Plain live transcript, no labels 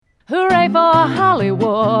way for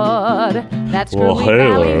Hollywood. That's Well, hey,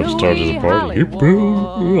 let's start this party.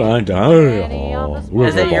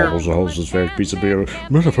 Where's the bottles of hostess favorite piece of beer?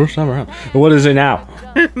 Not the first time around. What is it now?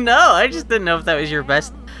 No, I just didn't know if that was your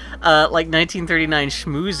best, 1939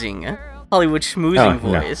 schmoozing, Hollywood schmoozing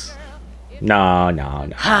voice. No.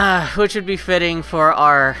 Which would be fitting for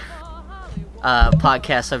our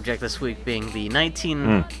podcast subject this week being the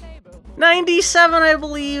 1997, I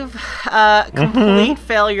believe, complete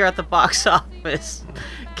failure at the box office.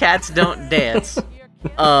 Cats Don't Dance.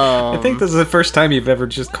 I think this is the first time you've ever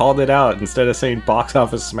just called it out instead of saying box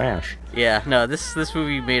office smash. Yeah, no, this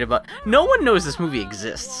movie made about... No one knows this movie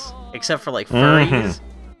exists, except for, like, furries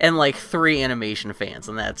and, like, 3 animation fans,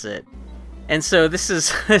 and that's it. And so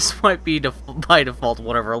this might be, by default,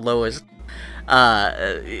 one of our lowest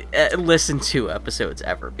listened to episodes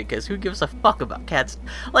ever, because who gives a fuck about cats?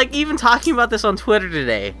 Like, even talking about this on Twitter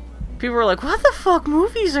today, people were like, what the fuck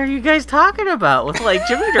movies are you guys talking about? With, like,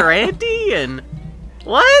 Jimmy Durante and...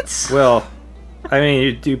 What? Well, I mean,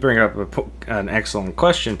 you do bring up an excellent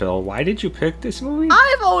question, Bill. Why did you pick this movie?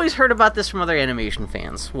 I've always heard about this from other animation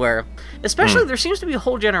fans, where, especially, there seems to be a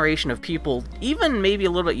whole generation of people, even maybe a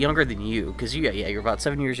little bit younger than you, because you're about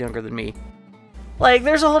 7 years younger than me. Like,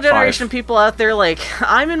 there's a whole generation of people out there, like,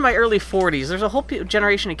 I'm in my early 40s, there's a whole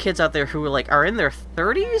generation of kids out there who are in their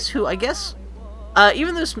 30s, who I guess...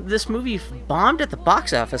 even though this movie bombed at the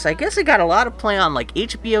box office, I guess it got a lot of play on, like,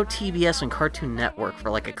 HBO, TBS, and Cartoon Network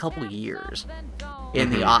for, like, a couple of years in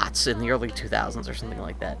the aughts, in the early 2000s or something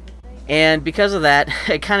like that. And because of that,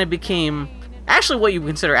 it kind of became actually what you would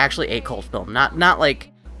consider actually a cult film. Not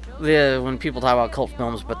like when people talk about cult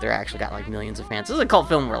films, but they're actually got, like, millions of fans. This is a cult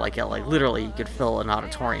film where, like, literally you could fill an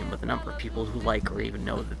auditorium with a number of people who like or even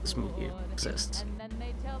know that this movie exists.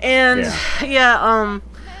 And,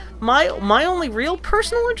 My only real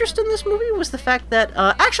personal interest in this movie was the fact that,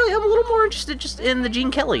 actually, I'm a little more interested just in the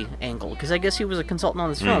Gene Kelly angle, because I guess he was a consultant on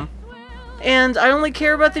this film. And I only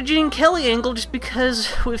care about the Gene Kelly angle just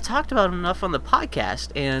because we've talked about him enough on the podcast,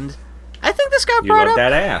 and I think this got brought up. You love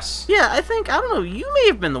that ass. Yeah, I don't know, you may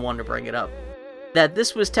have been the one to bring it up, that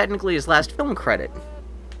this was technically his last film credit.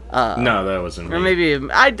 No, that wasn't me. Or maybe,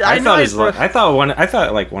 I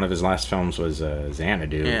thought like one of his last films was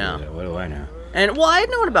Xanadu. Yeah. What do I know? And, well, I'd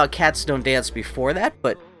known about Cats Don't Dance before that,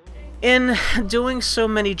 but in doing so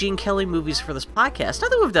many Gene Kelly movies for this podcast, not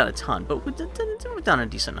that we've done a ton, but we've done a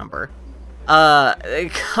decent number, a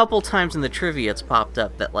couple times in the trivia it's popped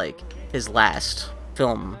up that, like, his last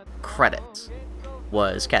film credits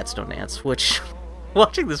was Cats Don't Dance, which,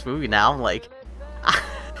 watching this movie now, I'm like,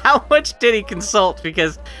 how much did he consult?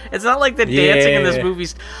 Because it's not like the dancing in this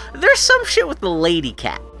movie's... There's some shit with the lady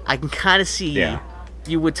cat. I can kind of see... Yeah.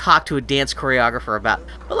 You would talk to a dance choreographer about.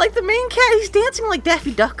 But, like, the main cat, he's dancing like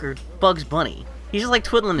Daffy Duck or Bugs Bunny. He's just, like,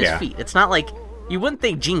 twiddling his feet. It's not like... You wouldn't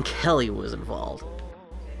think Gene Kelly was involved.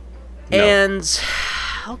 No. And...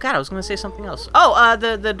 Oh, God, I was going to say something else. Oh,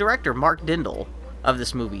 the director, Mark Dindal, of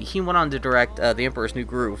this movie. He went on to direct The Emperor's New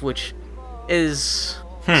Groove, which is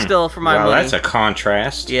still, for my money... that's a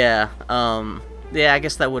contrast. Yeah, yeah, I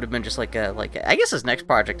guess that would have been just I guess his next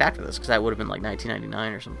project after this, because that would have been, like,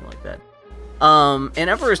 1999 or something like that. And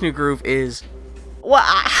Emperor's New Groove is, well,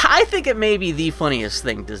 I think it may be the funniest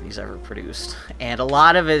thing Disney's ever produced. And a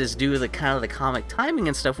lot of it is due to the kind of the comic timing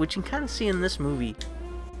and stuff, which you can kind of see in this movie.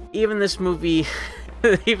 Even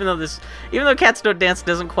though Cats Don't Dance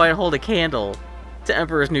doesn't quite hold a candle to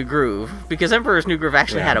Emperor's New Groove, because Emperor's New Groove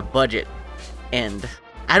actually had a budget. And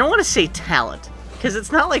I don't want to say talent, because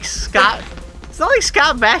it's not like Scott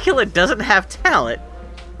Bakula doesn't have talent.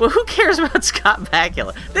 Well, who cares about Scott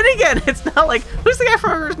Bakula? Then again, it's not like... Who's the guy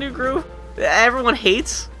from Emperor's New Groove that everyone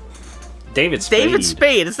hates? David Spade. David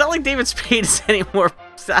Spade. It's not like David Spade is anymore...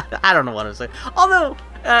 I don't know what I'm saying. Although,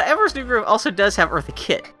 Emperor's New Groove also does have Eartha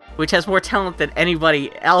Kitt, which has more talent than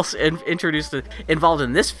anybody else involved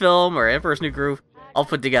in this film or Emperor's New Groove all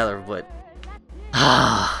put together. But...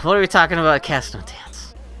 what are we talking about? Cats Don't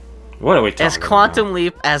Dance. What are we talking about? As Quantum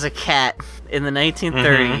Leap as a cat in the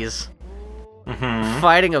 1930s...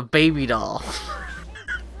 fighting a baby doll.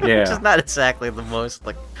 Yeah. Which is not exactly the most,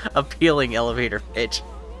 like, appealing elevator pitch.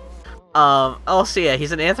 Also, yeah,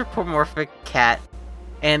 he's an anthropomorphic cat,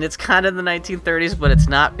 and it's kind of the 1930s, but it's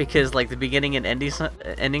not, because, like, the beginning and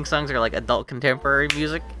ending songs are, like, adult contemporary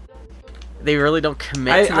music. They really don't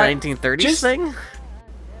commit to the 1930s thing.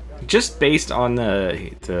 Just based on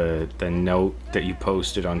the note that you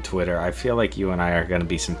posted on Twitter, I feel like you and I are going to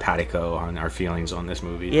be simpatico on our feelings on this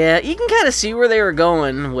movie. Yeah, you can kind of see where they were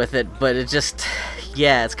going with it, but it just...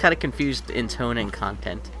 Yeah, it's kind of confused in tone and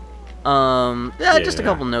content. Just a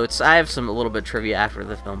couple notes. I have a little bit of trivia after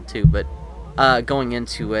the film, too, but... going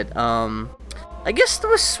into it. I guess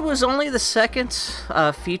this was only the second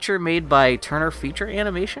feature made by Turner Feature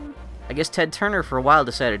Animation. I guess Ted Turner for a while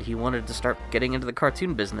decided he wanted to start getting into the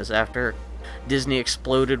cartoon business after Disney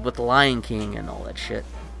exploded with The Lion King and all that shit.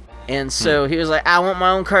 And so he was like, I want my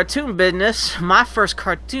own cartoon business. My first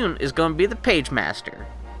cartoon is going to be The Page Master.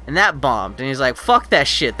 And that bombed. And he's like, fuck that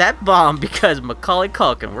shit. That bombed because Macaulay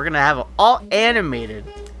Culkin. We're going to have an all-animated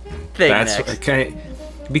thing That's next. okay.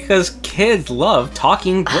 Because kids love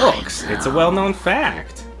talking books. It's a well-known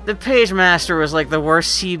fact. The Page Master was like the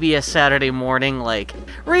worst CBS Saturday morning, like,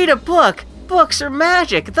 read a book. Books are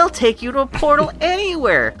magic. They'll take you to a portal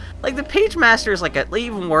anywhere. Like, the Page Master is like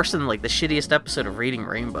even worse than like the shittiest episode of Reading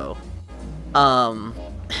Rainbow.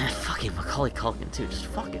 Fucking Macaulay Culkin too, just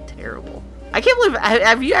fucking terrible. I can't believe.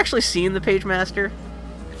 Have you actually seen the Page Master?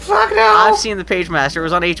 Fuck no! I've seen the Page Master. It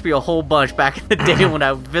was on HBO a whole bunch back in the day when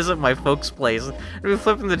I would visit my folks' place. And we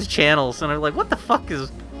flipping through the channels, and I'm like, what the fuck is?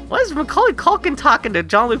 Why is Macaulay Culkin talking to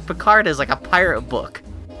Jean-Luc Picard as like a pirate book?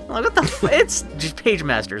 I'm like, what the it's just Page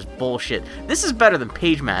Master's bullshit. This is better than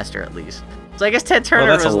Page Master, at least. So I guess Ted Turner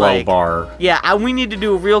that's was a low like, bar. yeah, we need to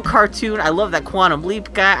do a real cartoon. I love that Quantum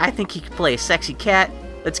Leap guy. I think he could play a sexy cat.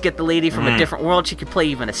 Let's get the lady from a different world. She could play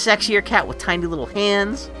even a sexier cat with tiny little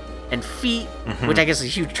hands and feet, which I guess is a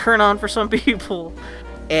huge turn on for some people.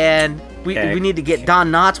 And we need to get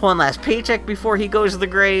Don Knotts one last paycheck before he goes to the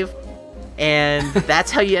grave. And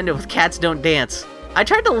that's how you end it with Cats Don't Dance. I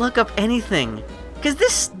tried to look up anything, because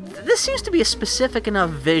this seems to be a specific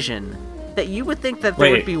enough vision that you would think that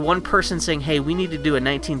there would be one person saying, hey, we need to do a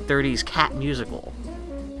 1930s cat musical.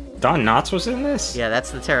 Don Knotts was in this? Yeah,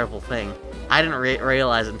 that's the terrible thing. I didn't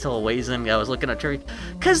realize it until a ways in. I was looking at trivia.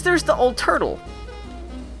 Because there's the old turtle.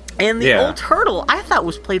 And the old turtle, I thought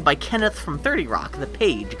was played by Kenneth from 30 Rock, the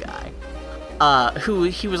Page guy. Who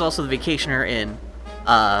he was also the vacationer in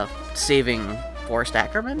Saving Forrest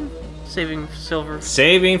Ackerman? Saving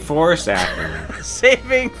Forrest Ackerman.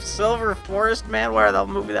 Saving Silver Forest, man, whatever the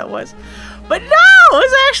movie that was. But no, it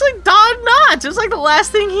was actually Don Knotts. It was like the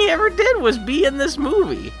last thing he ever did was be in this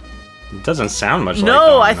movie. It doesn't sound much like No,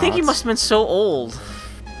 Don I think he Knotts. must have been so old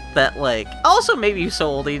that, like... Also, maybe he was so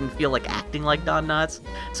old he didn't feel like acting like Don Knotts.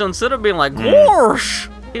 So instead of being like, gosh,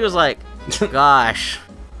 he was like, gosh,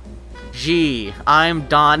 gee, I'm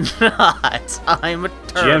Don Knotts. I'm a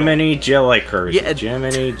turtle. Jiminy Jillikers. Yeah.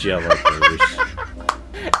 Jiminy Jillikers.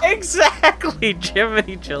 Exactly,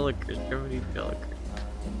 Jiminy Jillikers.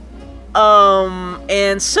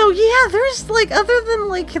 And so, yeah, there's, like, other than,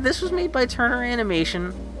 like, this was made by Turner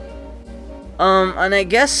Animation... and I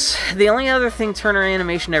guess the only other thing Turner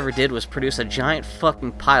Animation ever did was produce a giant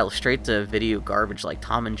fucking pile straight to video garbage like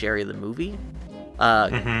Tom and Jerry the movie.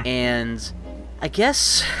 And I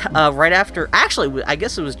guess right after... Actually, I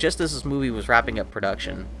guess it was just as this movie was wrapping up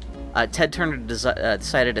production, Ted Turner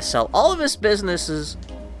decided to sell all of his businesses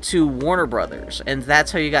to Warner Brothers. And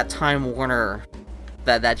that's how you got Time Warner,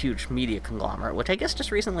 that huge media conglomerate, which I guess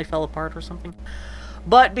just recently fell apart or something.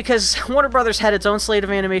 But because Warner Brothers had its own slate of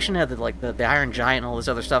animation, had the Iron Giant and all this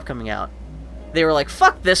other stuff coming out, they were like,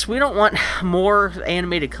 fuck this, we don't want more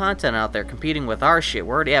animated content out there competing with our shit.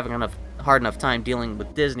 We're already having hard enough time dealing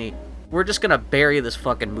with Disney. We're just gonna bury this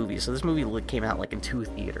fucking movie. So this movie came out like in 2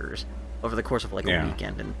 theaters over the course of like a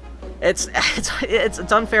weekend, and it's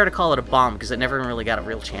unfair to call it a bomb because it never really got a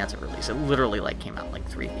real chance at release. It literally like came out in like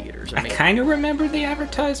 3 theaters. I kind of remember the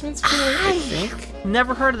advertisements for it, I think.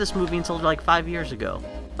 Never heard of this movie until like 5 years ago.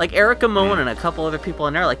 Like Erica Moen and a couple other people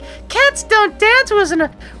in there, like Cats Don't Dance was an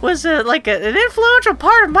influential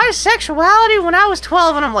part of my sexuality when I was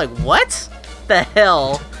 12, and I'm like, what the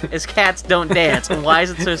hell is Cats Don't Dance, and why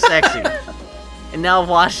is it so sexy? And now I've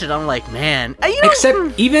watched it, I'm like, man.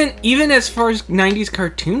 Except even as far as 90s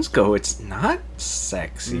cartoons go, it's not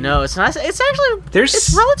sexy. No, it's not. It's actually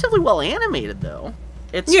it's relatively well animated though.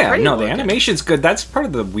 It's the looking. animation's good. That's part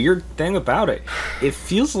of the weird thing about it. It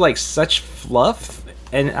feels like such fluff,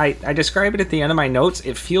 and I describe it at the end of my notes.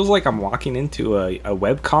 It feels like I'm walking into a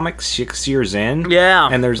webcomic 6 years in. Yeah.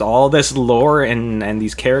 And there's all this lore and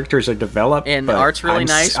these characters are developed. And the art's really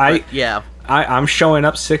nice, but yeah. I'm showing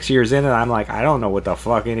up 6 years in, and I'm like, I don't know what the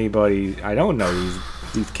fuck I don't know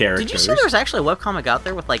these characters. Did you see there's actually a webcomic out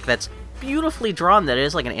there with like that's beautifully drawn that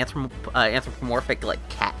is like an anthropomorphic like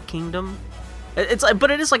cat kingdom?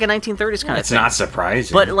 But it is like a 1930s kind of thing. It's not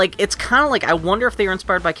surprising. But like it's kind of like I wonder if they were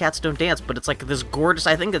inspired by Cats Don't Dance. But it's like this gorgeous.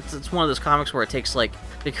 I think it's one of those comics where it takes like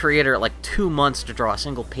the creator like 2 months to draw a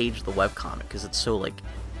single page of the webcomic because it's so like.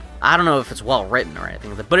 I don't know if it's well written or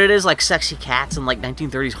anything, but it is like sexy cats and like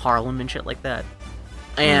 1930s Harlem and shit like that.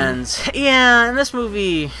 And yeah, in this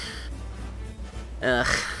movie,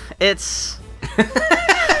 it's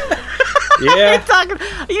Yeah.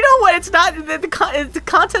 You know what? It's not the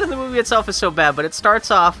content of the movie itself is so bad, but it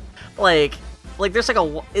starts off like there's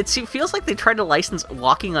like it feels like they tried to license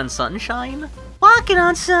Walking on Sunshine. Walking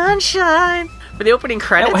on Sunshine for the opening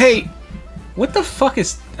credits. Oh, hey, what the fuck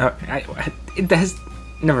is? It has.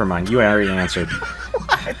 Never mind. You already answered.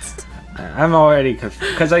 What? I'm already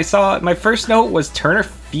because I saw my first note was Turner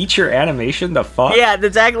feature animation. The fuck? Yeah,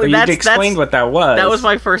 exactly. But you explained what that was. That was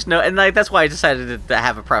my first note, and that's why I decided to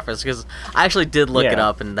have a preface because I actually did look it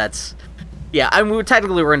up, and that's. Yeah, I mean,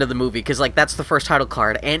 technically we're into the movie because like that's the first title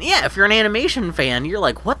card, and yeah, if you're an animation fan, you're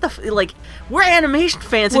like, what the like we're animation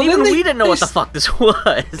fans, and even we didn't know what the fuck this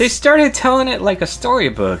was. They started telling it like a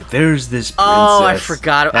storybook. There's this princess. Oh, I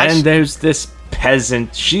forgot. And there's this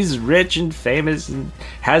peasant. She's rich and famous and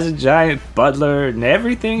has a giant butler and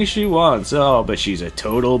everything she wants. Oh, but she's a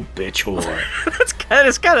total bitch whore.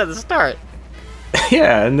 That's kind of the start.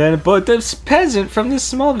 Yeah, and then but this peasant from this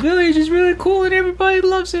small village is really cool and everybody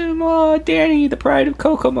loves him. Oh, Danny, the pride of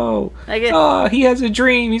Kokomo. Oh, he has a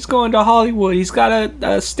dream. He's going to Hollywood. He's got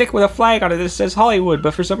a stick with a flag on it that says Hollywood,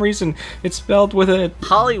 but for some reason it's spelled with a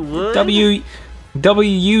Hollywood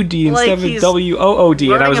W-U-D instead of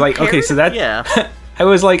W-O-O-D. And I was like, okay, so that... Yeah. I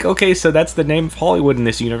was like, okay, so that's the name of Hollywood in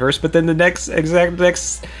this universe, but then the next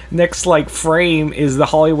like frame is the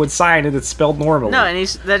Hollywood sign and it's spelled normally. No, and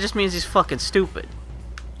that just means he's fucking stupid.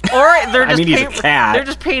 Or they're just he's a cat. They're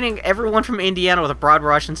just painting everyone from Indiana with a broad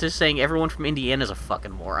brush and just saying everyone from Indiana is a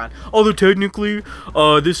fucking moron. Although technically,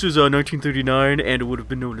 this is 1939 and it would have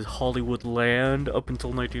been known as Hollywood Land up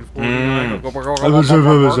until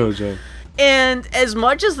 1949. And as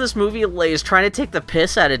much as this movie is trying to take the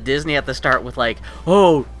piss out of Disney at the start with like,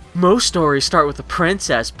 oh, most stories start with a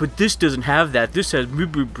princess, but this doesn't have that. This has he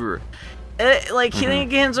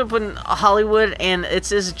ends up in Hollywood, and it's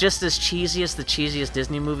just as cheesy as the cheesiest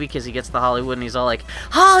Disney movie because he gets to Hollywood and he's all like,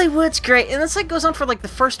 Hollywood's great, and it's like goes on for like the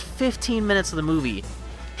first 15 minutes of the movie,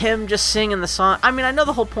 him just singing the song. I mean, I know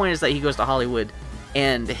the whole point is that he goes to Hollywood,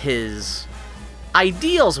 and his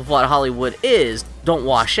ideals of what Hollywood is don't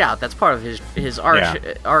wash out. That's part of his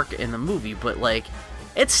arc in the movie, but like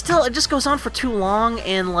it just goes on for too long,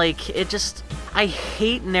 and like I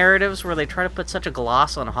hate narratives where they try to put such a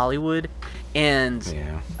gloss on Hollywood.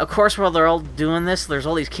 And of course, while they're all doing this, there's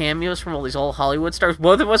all these cameos from all these old Hollywood stars.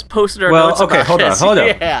 Both of us posted our notes about this. Hold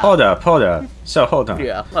up. So hold on.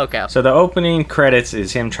 Yeah, okay. So the opening credits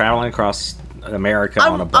is him traveling across America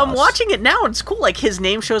on a bus. I'm watching it now, and it's cool. Like, his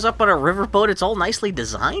name shows up on a riverboat. It's all nicely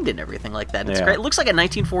designed and everything like that. It's great. It looks like a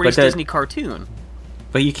 1940s Disney cartoon.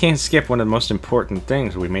 But you can't skip one of the most important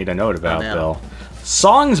things we made a note about, Bill.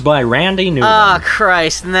 Songs by Randy Newman. Oh,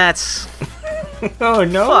 Christ, and that's... Oh,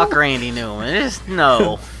 no. Fuck Randy Newman.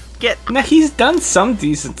 No. Now, he's done some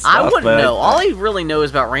decent stuff. I wouldn't know. All I really know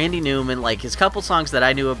is about Randy Newman, like, his couple songs that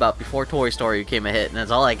I knew about before Toy Story became a hit, and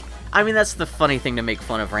it's all like... I mean, that's the funny thing to make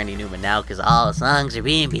fun of Randy Newman now, because all the songs are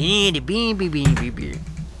being.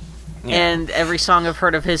 And every song I've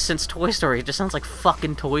heard of his since Toy Story, it just sounds like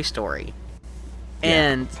fucking Toy Story.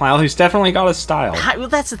 And well, he's definitely got a style. Well,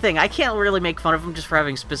 that's the thing. I can't really make fun of him just for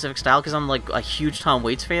having specific style, because I'm like a huge Tom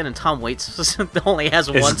Waits fan, and Tom Waits only has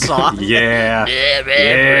one song. Yeah.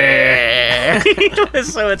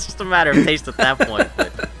 So it's just a matter of taste at that point.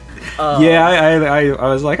 But, I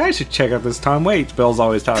was like, I should check out this Tom Waits Bill's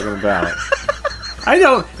always talking about. I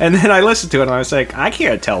don't, and then I listened to it and I was like, I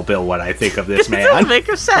can't tell Bill what I think of this man. It doesn't make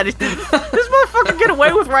him sad. This motherfucker get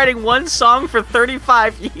away with writing one song for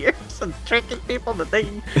 35 years and tricking people to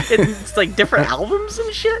think it's like different albums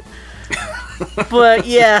and shit. But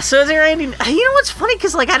yeah, so is there any... You know what's funny?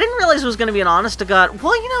 Because like I didn't realize it was going to be an honest to God...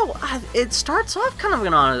 Well, you know, it starts off kind of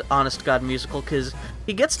an honest to God musical because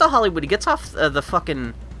he gets to Hollywood, he gets off the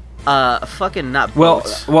fucking not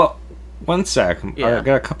boats. Well, one sec. Yeah. I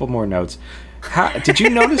got a couple more notes. Did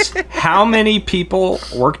you notice how many people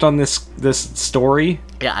worked on this story?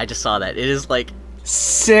 Yeah, I just saw that. It is like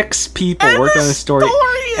 6 people worked on this story,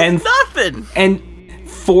 and nothing. And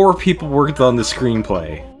 4 people worked on the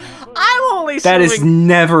screenplay. I'm only. That is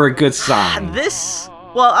never a good sign.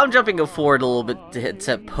 Well, I'm jumping forward a little bit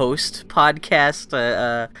to post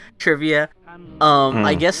podcast trivia.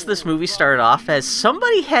 I guess this movie started off as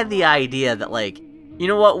somebody had the idea that like, you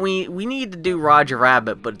know what, we need to do Roger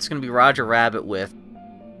Rabbit, but it's gonna be Roger Rabbit with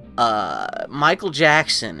Michael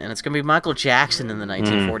Jackson, and it's gonna be Michael Jackson in the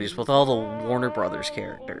 1940s with all the Warner Brothers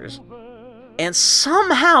characters. And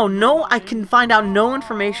somehow, I can find out no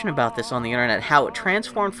information about this on the internet, how it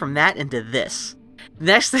transformed from that into this.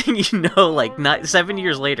 Next thing you know, like 7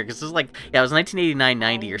 years later, because it was like, it was 1989,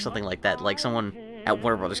 90 or something like that, like someone at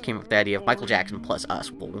Warner Brothers came up with the idea of Michael Jackson plus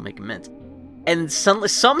us, we'll make a mint. and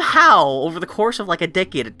somehow over the course of like a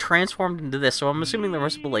decade, it transformed into this. So I'm assuming there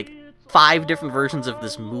must be like 5 different versions of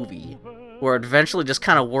this movie, where it eventually just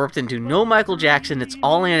kind of warped into no Michael Jackson. It's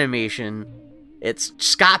all animation. It's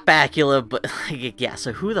Scott Bakula, but yeah.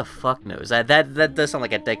 So who the fuck knows? That does sound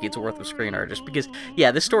like a decade's worth of screen art, just because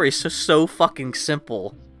this story is so fucking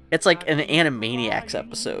simple. It's like an Animaniacs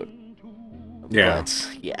episode. Yeah. But,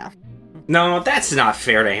 yeah. No, that's not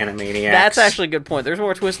fair to Animaniacs. That's actually a good point. There's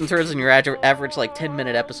more twists and turns in your average like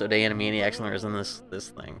 10-minute episode of Animaniacs than there is in this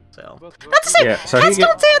thing. So not to say Cats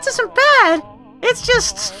Don't Dance isn't bad. It's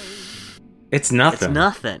just it's nothing. It's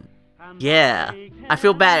nothing. Yeah. I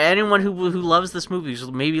feel bad. Anyone who loves this movie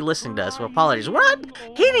who's maybe listening to us, so apologies. We're not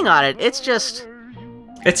hating on it. It's just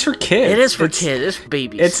it's for kids. It is for kids. It's for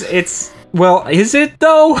babies. It's well, is it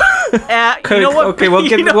though? You know what? Okay,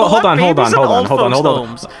 well, hold on.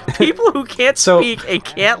 People who can't speak and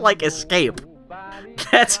can't like escape.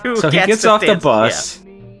 That's who. So he gets off the bus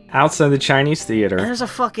outside the Chinese theater. And there's a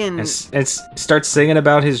fucking and starts singing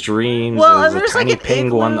about his dreams. Well, and there's there's like tiny an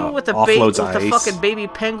penguin with a fucking baby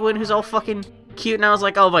penguin who's all fucking cute, and I was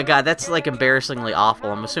like, oh my god, that's like embarrassingly awful.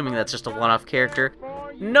 I'm assuming that's just a one-off character.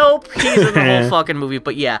 Nope, he's in the whole fucking movie,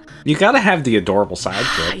 but yeah. You gotta have the adorable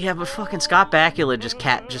sidekick. Yeah, but fucking Scott Bakula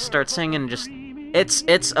just starts singing,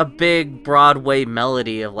 it's a big Broadway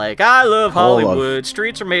melody of like, I love Hollywood,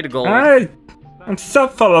 streets are made of gold. I'm so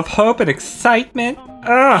full of hope and excitement.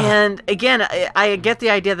 Ugh. And again, I get the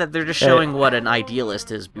idea that they're just showing what an idealist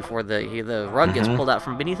is before the rug gets pulled out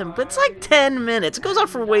from beneath him, but it's like 10 minutes. It goes on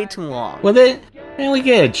for way too long. Well, then we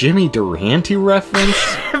get a Jimmy Durante reference.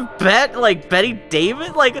 Betty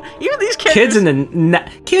David, like even these characters.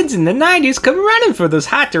 Kids in the 90s come running for those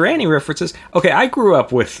hot Durante references. Okay, I grew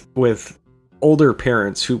up with older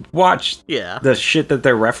parents who watched the shit that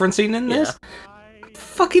they're referencing in this.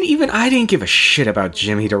 Fucking even I didn't give a shit about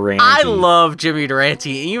Jimmy Durante. I love Jimmy Durante.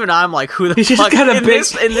 Even I'm like, who the he's fuck? Got a in big,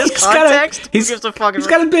 this context, he's gives a fucking. He's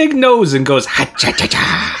got a big nose and goes ha cha cha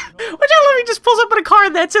cha. Which I love. He just pulls up in a car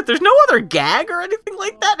and that's it. There's no other gag or anything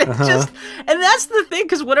like that. It's just, and that's the thing,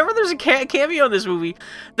 because whenever there's a cameo in this movie,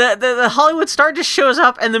 the Hollywood star just shows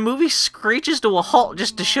up and the movie screeches to a halt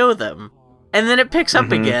just to show them, and then it picks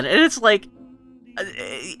up again, and it's like.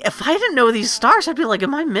 If I didn't know these stars, I'd be like,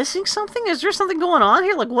 am I missing something? Is there something going on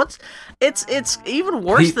here? Like, it's even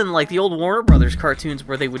worse than like the old Warner Brothers cartoons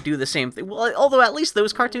where they would do the same thing. Well, although at least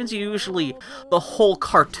those cartoons, usually the whole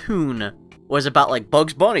cartoon was about like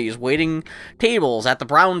Bugs Bunny's waiting tables at the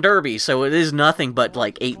Brown Derby, so it is nothing but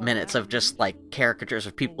like 8 minutes of just like caricatures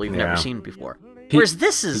of people you've never seen before. Whereas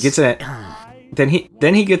this is... Then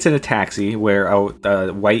he gets in a taxi where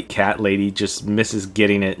a white cat lady just misses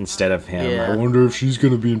getting it instead of him. I wonder if she's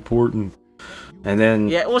gonna be important. And then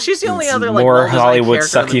well, she's the only other like more Hollywood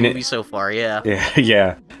sucking in the movie so far.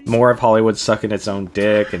 Yeah. More of Hollywood sucking its own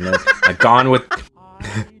dick, and then a Gone with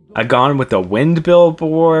the Wind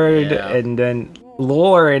billboard, and then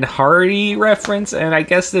Laurel and Hardy reference, and I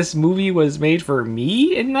guess this movie was made for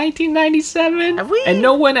me in 1997, and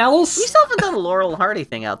no one else. We still haven't done a Laurel and Hardy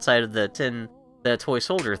thing outside of the toy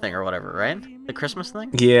soldier thing or whatever, right? The Christmas thing?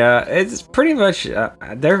 Yeah, it's pretty much,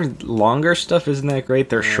 their longer stuff isn't that great.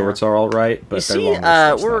 Their shorts are alright, but their longer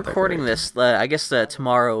stuff's we're not recording this, I guess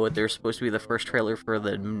tomorrow there's supposed to be the first trailer for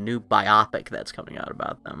the new biopic that's coming out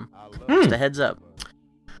about them. Just a heads up.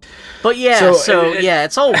 But yeah,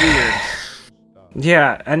 it's all weird.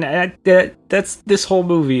 Yeah, and that's this whole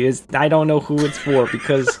movie is I don't know who it's for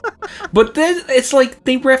because, but then it's like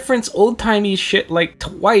they reference old timey shit like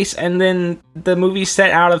twice, and then the movie's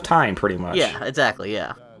set out of time pretty much. Yeah, exactly.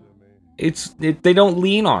 Yeah, they don't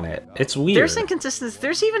lean on it. It's weird. There's inconsistencies.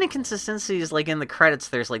 There's even inconsistencies like in the credits.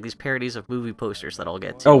 There's like these parodies of movie posters that I'll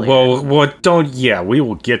get to. Oh later. well, don't. Yeah, we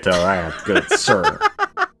will get to that, good sir.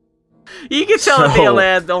 You can tell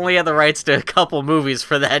that they only had the rights to a couple movies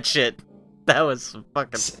for that shit. That was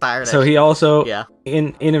fucking tired. So he also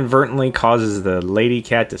inadvertently causes the lady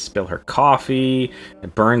cat to spill her coffee,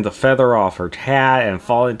 and burn the feather off her hat, and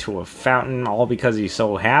fall into a fountain, all because he's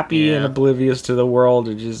so happy and oblivious to the world,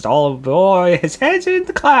 and just his head's in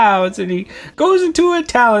the clouds, and he goes into a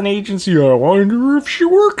talent agency. I wonder if she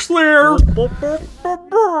works there.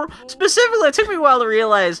 Specifically, it took me a while to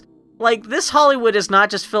realize. Like, this Hollywood is not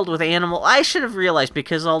just filled with animal. I should have realized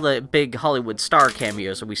because all the big Hollywood star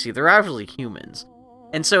cameos that we see, they're actually humans.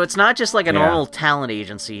 And so it's not just like a normal talent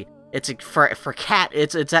agency. It's for cat.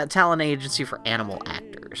 It's a talent agency for animal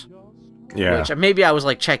actors. Yeah. Which maybe I was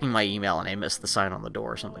like checking my email and I missed the sign on the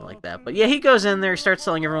door or something like that. But yeah, he goes in there, he starts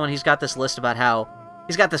telling everyone he's got this list about how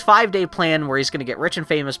he's got this 5-day plan where he's going to get rich and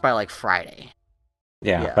famous by like Friday.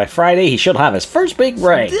 Yeah, by Friday he should have his first big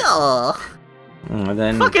break. Duh. And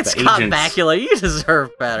then Fucking the Scott agents- Bakula, you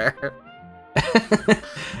deserve better.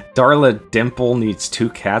 Darla Dimple needs 2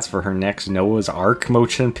 cats for her next Noah's Ark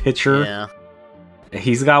motion picture. Yeah.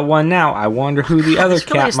 He's got one now. I wonder who the other This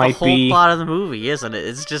really cat is might the whole be. plot of the movie, isn't it?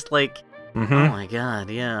 It's just like, Mm-hmm. oh my god,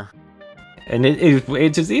 yeah. And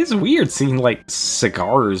it just is weird seeing like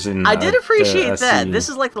cigars and. I did appreciate that. Scene. This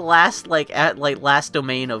is like the last last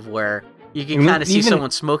domain of where you can kind of see Even-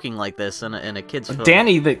 someone smoking like this in a kid's film.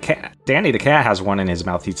 Danny the cat has one in his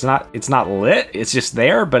mouth. It's not lit. It's just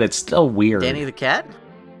there, but it's still weird. Danny the cat?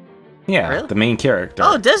 yeah, really? the main character.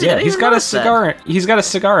 Oh, does he? I Yeah, didn't he's even got a notice that. cigar. He's got a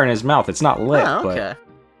cigar in his mouth. It's not lit. Oh, okay.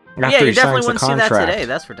 But after Yeah, you he definitely signs the wouldn't see that contract. today.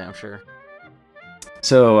 That's for damn sure.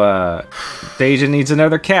 So, Deja needs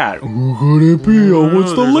another cat. Who could it be? Oh, what's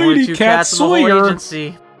the There's only lady 2 cat cats in the whole Sawyer?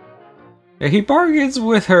 agency. He bargains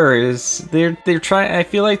with her. They're trying? I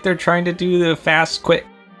feel like they're trying to do the fast, quick,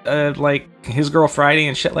 like His Girl Friday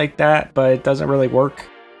and shit like that, but it doesn't really work.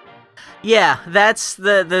 Yeah, that's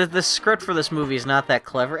the script for this movie is not that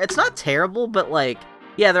clever. It's not terrible, but like,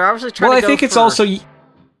 yeah, they're obviously trying Well, to I go think it's for- also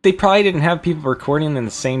they probably didn't have people recording in the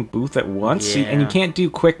same booth at once, and you Yeah. can't do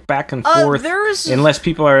quick back and forth there's unless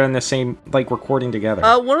people are in the same recording together.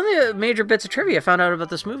 one of the major bits of trivia I found out about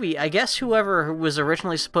this movie. I guess whoever was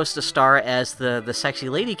originally supposed to star as the sexy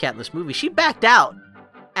lady cat in this movie, she backed out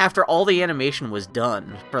after all the animation was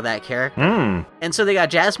done for that character. And so they got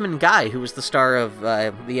Jasmine Guy, who was the star of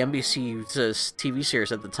the NBC TV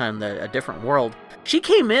series at the time, A Different World. She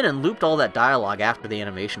came in and looped all that dialogue after the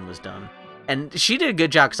animation was done. And she did a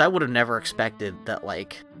good job, because I would have never expected that,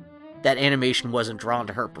 like, that animation wasn't drawn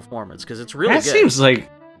to her performance, because it's really that good. seems like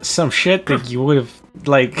some shit that you would have,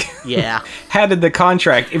 Yeah. had in the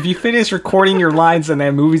contract. If you finish recording your lines and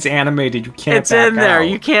that movie's animated, you can't It's back in there. out.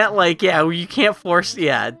 You can't, like, you can't force, You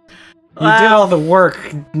did all the work,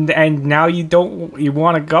 and now you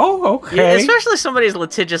want to go? Okay. Yeah, especially somebody as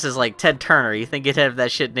litigious as, like, Ted Turner, you think you'd have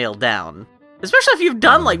that shit nailed down. Especially if you've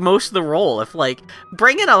done, like, most of the role. If, like,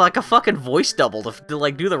 bring in a fucking voice double to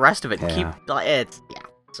like, do the rest of it and keep,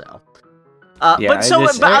 so. Yeah,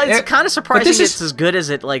 It's kind of surprising this it's is- as good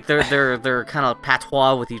as it, like, they're kind of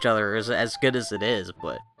patois with each other as good as it is,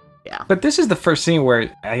 but, yeah. But this is the first scene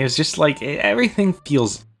where I was just like, everything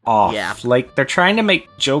feels off. Yeah. Like, they're trying to make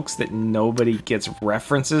jokes that nobody gets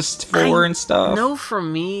references for and stuff. No, for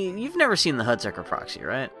me, you've never seen the Hudsucker Proxy,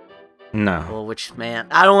 right? No. Well, which, man,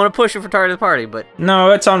 I don't want to push it for Target Party, but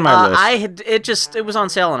No, it's on my list. it was on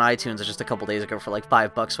sale on iTunes just a couple days ago for like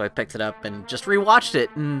 $5, so I picked it up and just rewatched it,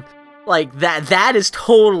 and like that is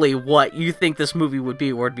totally what you think this movie would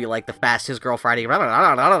be, where it'd be like the Fast His Girl Friday, and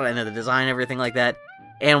the design, everything like that.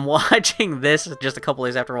 And watching this just a couple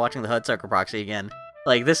days after watching the Hudsucker Proxy again,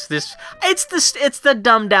 like it's the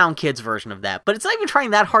dumbed down kids version of that, but it's not even trying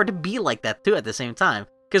that hard to be like that too at the same time.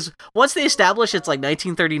 Because once they establish it's like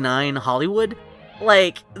 1939 Hollywood,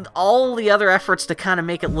 like all the other efforts to kind of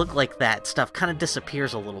make it look like that stuff kind of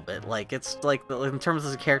disappears a little bit. Like it's like in terms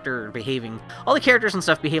of the character behaving, all the characters and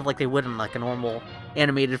stuff behave like they would in like a normal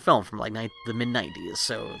animated film from like the mid 90s.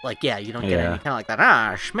 So like you don't get any kind of like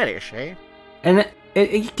that Schmittish, eh? And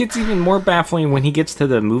it gets even more baffling when he gets to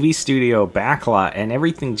the movie studio backlot and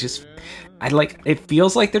everything just... it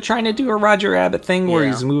feels like they're trying to do a Roger Rabbit thing where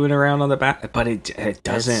he's moving around on the back, but it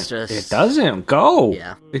doesn't. It doesn't go.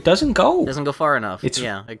 Yeah. It doesn't go. It doesn't go far enough. It's-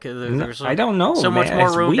 there's I don't know. so much man. more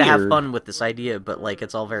It's room to have weird. fun with this idea, but like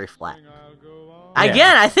it's all very flat.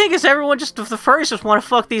 Again, I think it's everyone the furries just want to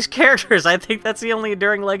fuck these characters. I think that's the only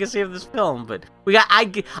enduring legacy of this film. But I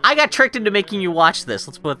got tricked into making you watch this.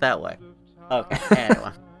 Let's put it that way. Okay.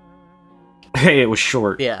 Anyway. Hey, it was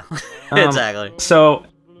short. Yeah. Exactly. So,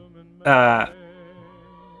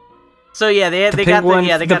 So yeah, they got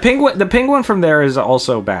the penguin from there is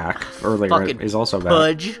also back. Earlier fucking is also back.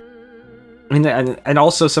 Pudge. And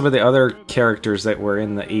also some of the other characters that were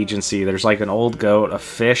in the agency. There's like an old goat, a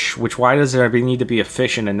fish. Why does there need to be a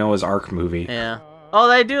fish in a Noah's Ark movie? Yeah. Oh,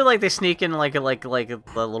 they do they sneak in like a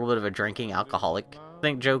little bit of a drinking alcoholic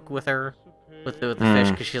joke with her, with the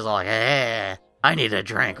fish, because she's all like, "Hey, I need a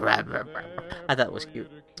drink." I thought it was cute.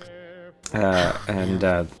 And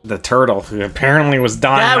the turtle, who apparently was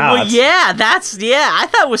Don Knotts. I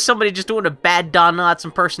thought it was somebody just doing a bad Don Knotts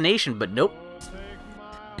impersonation, but nope.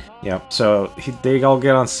 Yep. So they all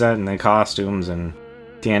get on set in their costumes, and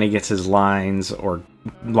Danny gets his lines or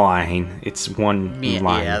line. It's one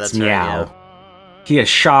line. Yeah, it's that's right, meow. yeah. He is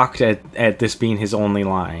shocked at this being his only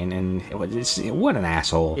line, and what an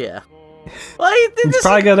asshole. Yeah. Well, He's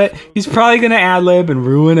probably gonna ad lib and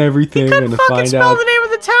ruin everything, couldn't and fucking find spell out. the name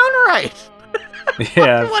of the town right.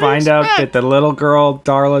 Yeah, What do you find out expect? that the little girl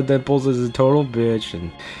Darla Dimples is a total bitch,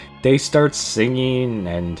 and they start singing,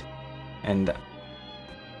 and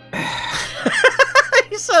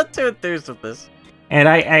not too enthused with this. And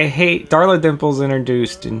I hate Darla Dimple's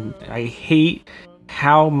introduced, and I hate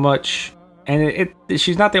how much. And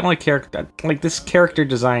she's not the only character. Like, this character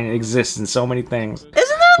design exists in so many things.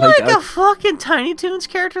 Isn't there like a fucking Tiny Toons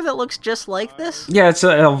character that looks just like this? Yeah, it's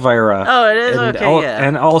Elvira. Oh, it is? Okay, yeah.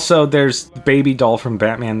 And also there's Baby Doll from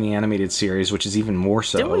Batman the Animated Series, which is even more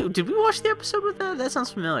so. Did we watch the episode with that? That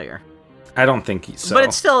sounds familiar. I don't think so. But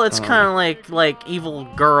it's kind of like evil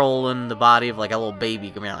girl in the body of like a little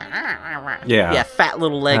baby. Yeah, fat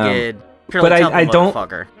little legged. But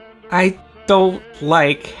I don't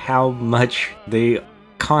like how much they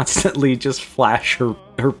constantly just flash her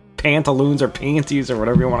pantaloons or panties or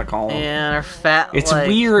whatever you want to call them. Yeah, her fat, it's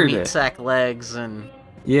weird meat sack legs and.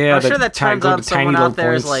 Yeah, I'm sure that turns on someone out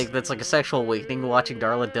there is like that's like a sexual awakening watching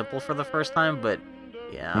Darla Dimple for the first time. But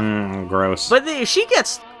yeah, gross. But she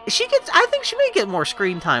gets. I think she may get more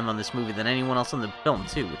screen time on this movie than anyone else in the film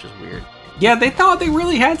too, which is weird. Yeah, they thought they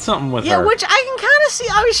really had something with her. Yeah, which I can kind of see.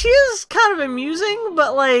 I mean, she is kind of amusing,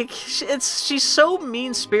 but like, she's so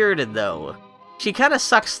mean-spirited though. She kind of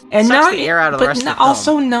sucks the air out of the rest of the film.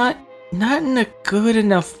 Also not in a good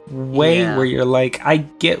enough way where you're like, I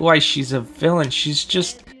get why she's a villain. She's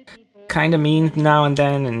just kind of mean now and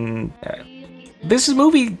then, and this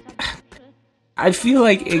movie, I feel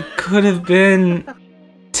like it could have been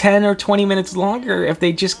 10 or 20 minutes longer if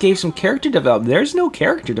they just gave some character development. There's no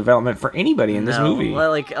character development for anybody in this movie.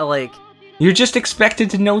 Like you're just expected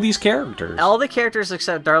to know these characters. All the characters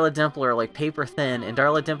except Darla Dimple are like paper thin, and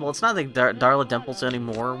Darla Dimple, it's not like Darla Dimple's any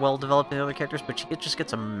more well developed than the other characters, but she just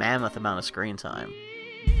gets a mammoth amount of screen time.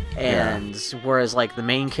 And whereas like the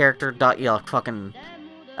main character, fucking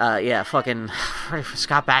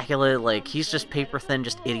Scott Bakula, like he's just paper thin,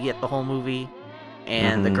 just idiot the whole movie,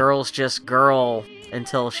 and the girl's just girl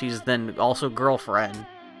until she's then also girlfriend,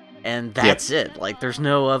 and that's it. Like there's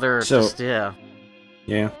no other.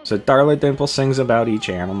 Yeah, so Darla Dimple sings about each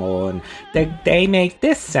animal, and they make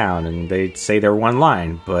this sound, and they say their one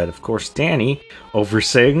line. But of course, Danny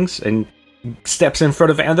oversins and steps in front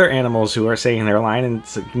of other animals who are saying their line, and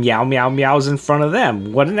meow meow meows in front of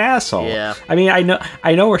them. What an asshole! Yeah, I mean, I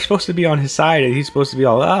know we're supposed to be on his side, and he's supposed to be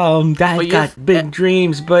all, Dad's got big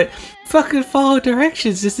dreams, but fucking follow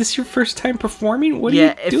directions. Is this your first time performing? What are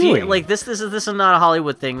you doing? This is not a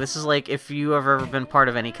Hollywood thing. This is like if you have ever been part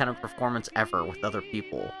of any kind of performance ever with other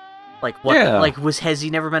people. Like what? Yeah. Like has he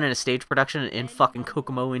never been in a stage production in fucking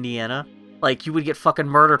Kokomo, Indiana? Like you would get fucking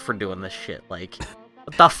murdered for doing this shit. Like.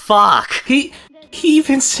 What the fuck? He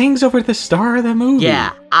even sings over the star of the movie.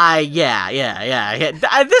 Yeah. At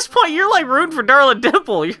this point, you're like rooting for Darla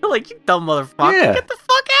Dimple. You're like, you dumb motherfucker. Yeah. Get the fuck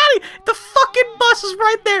out of here. The fucking bus is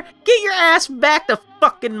right there. Get your ass back to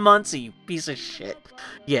fucking Muncie, you piece of shit.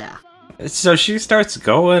 Yeah. So she starts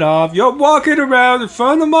going off. You're walking around in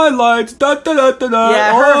front of my lights. Da da da da da.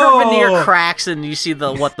 Yeah, her veneer cracks, and you see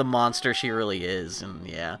what the monster she really is, and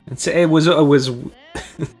yeah.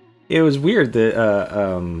 It was weird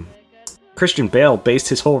that Christian Bale based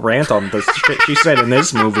his whole rant on the shit she said in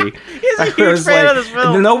this movie. He's a huge fan of this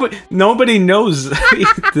film. Nobody knows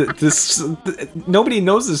this. Nobody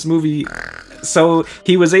knows this movie, so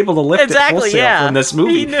he was able to lift it wholesale from this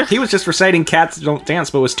movie. He was just reciting "Cats Don't Dance,"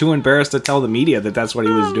 but was too embarrassed to tell the media that that's what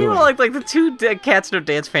he was doing. Like the two Cats Don't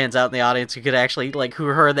Dance fans out in the audience who could actually who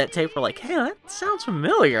heard that tape were like, "Hey, that sounds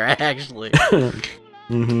familiar." Actually,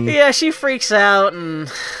 mm-hmm. Yeah, she freaks out and.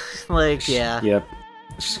 Yep.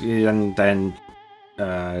 And then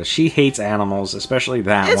she hates animals, especially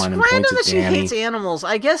that one. It's random that she hates animals.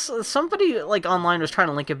 I guess somebody online was trying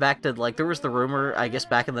to link it back to there was the rumor, I guess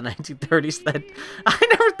back in the 1930s that I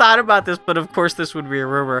never thought about this, but of course this would be a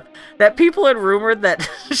rumor that people had rumored that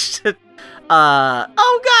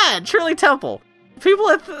Shirley Temple.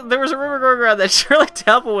 There was a rumor going around that Shirley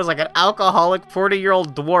Temple was like an alcoholic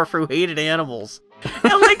 40-year-old dwarf who hated animals.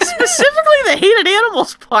 And specifically the hated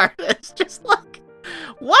animals part. It's just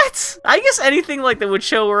what? I guess anything that would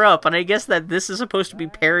show her up, and I guess that this is supposed to be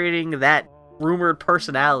parodying that rumored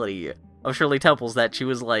personality of Shirley Temple's, that she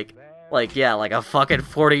was like a fucking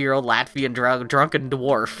 40-year-old Latvian drunken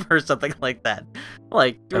dwarf or something like that.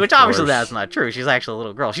 Which obviously that's not true. She's actually a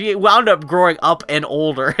little girl. She wound up growing up and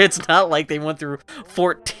older. It's not like they went through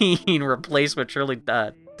 14 replacement Shirley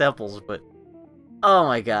Temples, but oh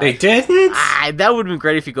my god. They didn't? That would have been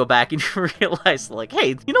great if you go back and you realize, hey,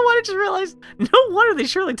 you know what I just realized? No wonder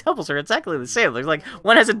these Shirley Temples are exactly the same. There's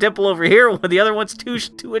one has a dimple over here, when the other one's two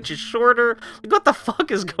inches shorter. What the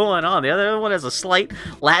fuck is going on? The other one has a slight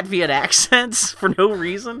Latvian accent for no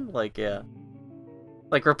reason.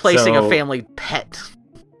 Replacing a family pet.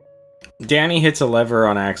 Danny hits a lever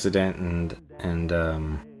on accident, and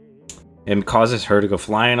and causes her to go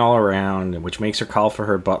flying all around, which makes her call for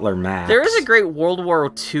her butler Max. There is a great World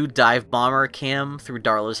War II dive bomber cam through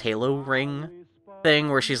Darla's Halo ring thing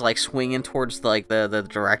where she's like swinging towards the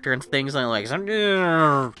director and things, and like,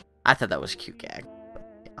 I thought that was a cute gag.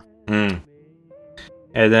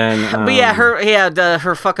 And then, but yeah,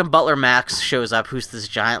 her fucking butler Max shows up, who's this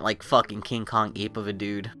giant like fucking King Kong ape of a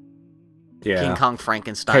dude. Yeah, King Kong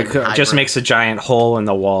Frankenstein. Just makes a giant hole in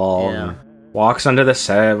the wall. Yeah. And walks under the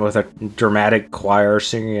set with a dramatic choir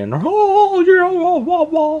singing. Oh, yeah, wah, wah,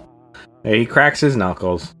 wah. And he cracks his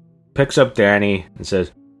knuckles, picks up Danny, and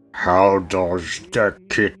says, "How does the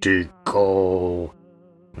kitty go?"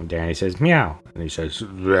 And Danny says, "Meow." And he says,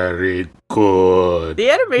 "Very good." The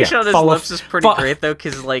animation on his lips is pretty great, though,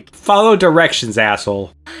 because, like... Follow directions,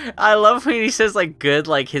 asshole. I love when he says, like, good,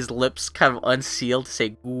 like, his lips kind of unsealed to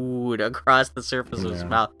say good across the surface of his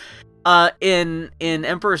mouth. In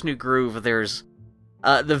Emperor's New Groove, there's...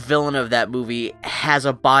 the villain of that movie has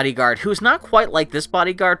a bodyguard who's not quite like this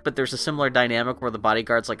bodyguard, but there's a similar dynamic where the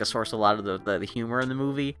bodyguard's, like, a source of a lot of the humor in the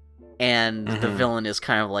movie. And the villain is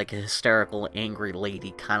kind of like a hysterical, angry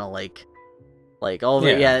lady, kind of like all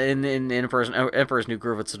the in Emperor's New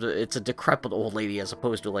Groove, it's a decrepit old lady as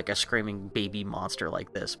opposed to like a screaming baby monster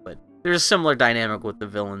like this. But there's a similar dynamic with the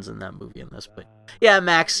villains in that movie and this. But yeah,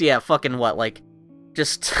 Max, fucking what, like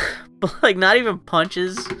just like not even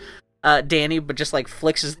punches Danny, but just like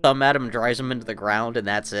flicks his thumb at him and drives him into the ground, and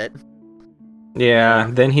that's it. Yeah.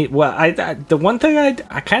 Then the one thing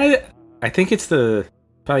I think it's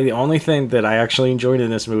probably the only thing that I actually enjoyed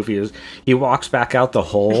in this movie is he walks back out the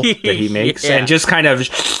hole that he makes and just kind of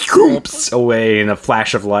scoops away in a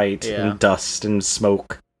flash of light and dust and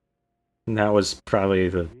smoke. And that was probably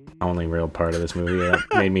the only real part of this movie that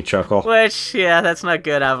made me chuckle. Which, that's not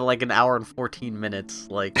good out of like an hour and 14 minutes.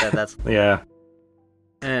 Like, that's... Yeah.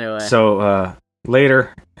 Anyway. So,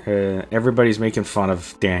 later, everybody's making fun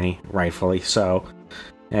of Danny, rightfully so.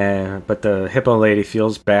 But the hippo lady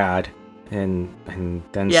feels bad. And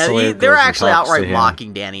then Sawyer they're goes actually and talks outright to him.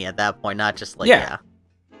 mocking Danny at that point, not just like yeah.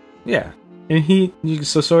 And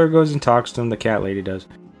so Sawyer goes and talks to him. The cat lady does,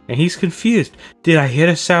 and he's confused. Did I hit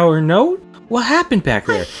a sour note? What happened back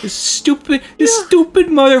there? This stupid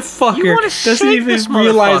motherfucker doesn't even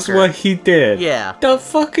realize what he did. Yeah. The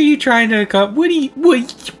fuck are you trying to come? What are you doing?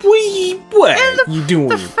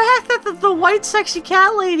 The fact that the white sexy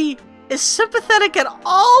cat lady is sympathetic at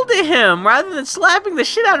all to him rather than slapping the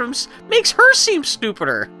shit out of him makes her seem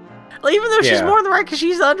stupider. Like, even though she's more in the right because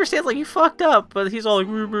she understands, like, you fucked up, but he's all like,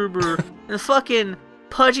 brr, brr, brr. And fucking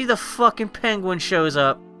Pudgy the fucking penguin shows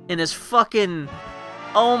up in his fucking,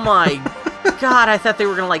 oh my god, I thought they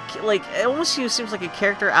were gonna like, it almost seems like a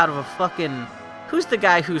character out of a fucking, who's the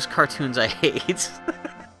guy whose cartoons I hate?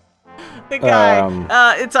 The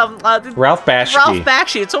guy, it's Ralph Bakshi. Ralph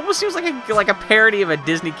Bakshi. It almost seems like a parody of a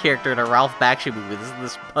Disney character in a Ralph Bakshi movie.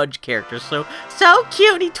 This Pudge character, so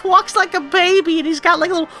cute. And he talks like a baby, and he's got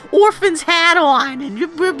like a little orphan's hat on, and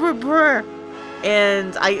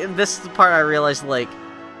this is the part I realized, like,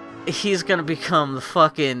 he's gonna become the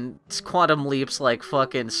fucking Quantum Leap's like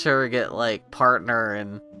fucking surrogate like partner,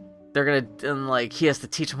 and they're gonna, and like he has to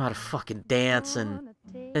teach him how to fucking dance, and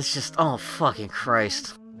it's just, oh fucking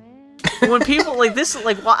Christ. When people like this,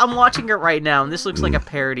 like, I'm watching it right now, and this looks like a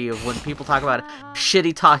parody of when people talk about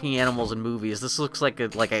shitty talking animals in movies. This looks like a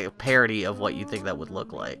parody of what you think that would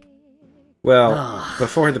look like. Well,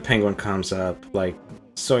 before the penguin comes up, like,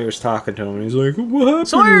 Sawyer's talking to him, and he's like, "What happened?"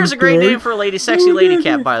 Sawyer's a great name for a sexy lady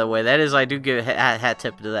cat, by the way. That is, I do give a hat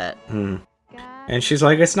tip to that. And she's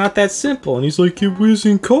like, "It's not that simple." And he's like, "It was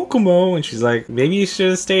in Kokomo." And she's like, "Maybe you should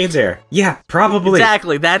have stayed there." Yeah, probably.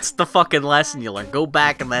 Exactly. That's the fucking lesson you learn. Go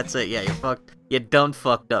back and that's it. Yeah, you done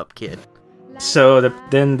fucked up, kid. So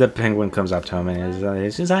then the penguin comes up to him and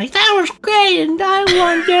he's like, "That was great, and I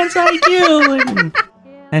want to dance like you."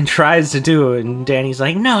 And tries to do it, and Danny's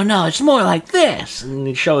like, no, it's more like this. And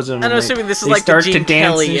he shows him. And I'm assuming this is like the Gene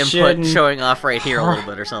Kelly input showing off right here a little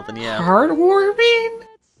bit or something. Yeah. Heartwarming.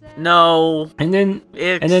 No. And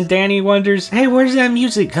then Danny wonders, hey, where's that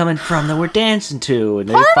music coming from that we're dancing to? And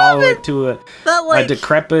they follow it to a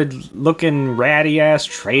decrepit-looking, ratty-ass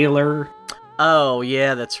trailer. Oh,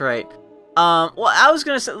 yeah, that's right. Well, I was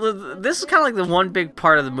gonna say, this is kind of like the one big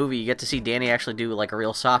part of the movie. You get to see Danny actually do like a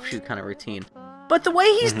real soft shoe kind of routine. But the way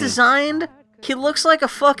he's designed, he looks like a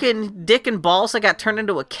fucking dick and balls that got turned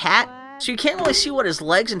into a cat. So you can't really see what his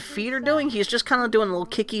legs and feet are doing. He's just kind of doing little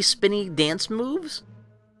kicky, spinny dance moves.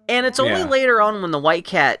 And it's only later on when the white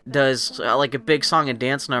cat does like a big song and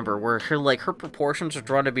dance number where her proportions are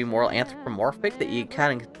drawn to be more anthropomorphic that you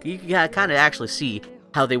kind of actually see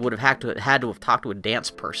how they would have had to have talked to a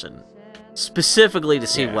dance person. specifically to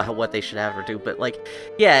see what they should have her do. But like,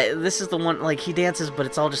 yeah, this is the one, like, he dances, but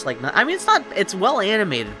it's all just like, I mean, it's well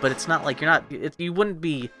animated, but it's not like you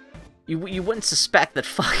wouldn't suspect that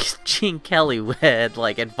fucking Gene Kelly had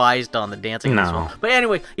like advised on the dancing. No. As well. But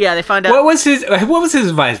anyway, yeah, they find out. What was his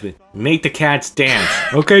advisement? Make the cats dance.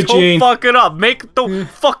 Okay, Don't Gene. fuck it up. Make the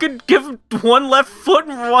fucking give one left foot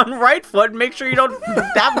and one right foot, and make sure you don't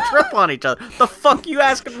have a trip on each other. The fuck you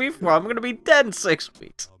asking me for? I'm gonna be dead in 6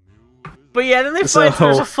 weeks. But yeah, then they find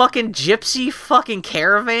there's a fucking gypsy fucking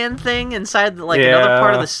caravan thing inside another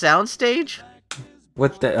part of the soundstage.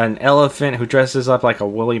 With an elephant who dresses up like a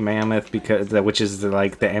woolly mammoth which is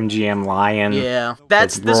like the MGM lion. Yeah,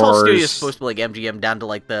 this whole studio is supposed to be like MGM, down to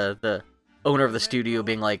like the owner of the studio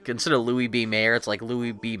being like, instead of Louis B. Mayer, it's like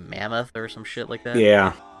Louis B. Mammoth or some shit like that.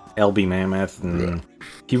 Yeah, LB Mammoth, and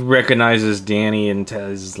he recognizes Danny and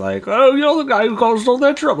is like, "Oh, you're the guy who caused all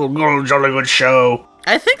that trouble. Oh, jolly good show."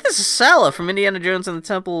 I think this is Sala from Indiana Jones and the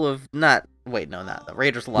Temple of not the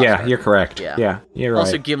Raiders of the Lost Ark. Yeah, you're correct. Yeah, you're right.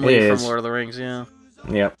 Also Gimli from Lord of the Rings. Yeah.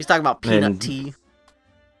 Yep. He's talking about peanut tea.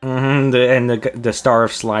 The star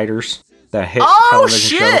of Sliders, the hit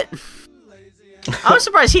television shit! show. I'm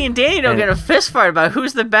surprised he and Danny don't get a fist fight about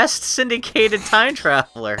who's the best syndicated time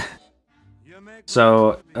traveler.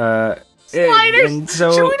 So, Sliders.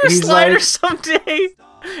 Should we do Sliders someday?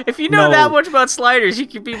 If you know that much about Sliders, you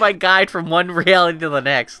can be my guide from one reality to the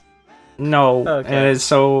next. No. Okay. And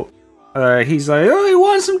so he's like, "Oh, he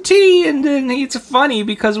wants some tea," and then it's funny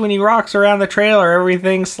because when he rocks around the trailer,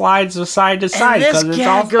 everything slides side to side because it's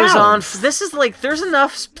all goes on. This is like, there's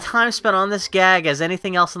enough time spent on this gag as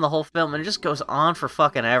anything else in the whole film, and it just goes on for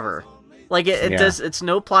fucking ever. Like it does. It's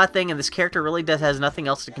no plot thing, and this character really has nothing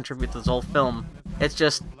else to contribute to this whole film. It's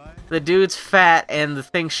just the dude's fat, and the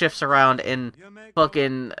thing shifts around, and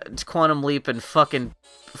fucking Quantum Leap and fucking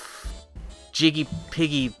Jiggy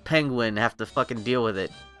Piggy Penguin have to fucking deal with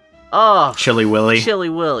it. Oh, Chilly Willy. Chilly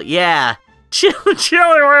Willy, yeah. Chilly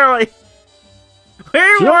Willy. We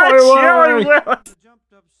want Chilly Willy.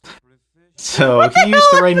 So he used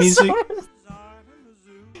to write music.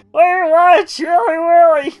 We want Chilly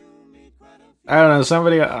Willy. I don't know,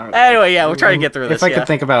 somebody... anyway, yeah, we're trying to get through this. If I could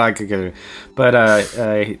think about it, I could get it. But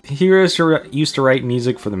he used to write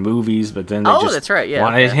music for the movies, but then they just that's right, yeah,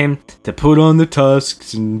 wanted him to put on the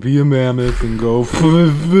tusks and be a mammoth and go...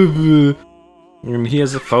 And he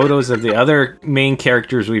has the photos of the other main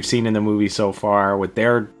characters we've seen in the movie so far with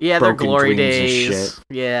their their glory dreams days. And shit.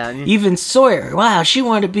 Yeah. Even Sawyer. Wow, she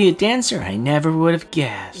wanted to be a dancer. I never would have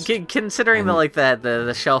guessed. Considering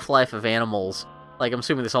the shelf life of animals, like, I'm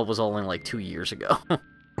assuming this all was only like 2 years ago.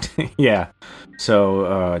 Yeah.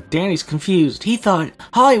 So Danny's confused. He thought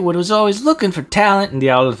Hollywood was always looking for talent, and the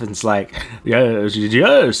elephant's like,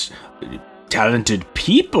 yes, talented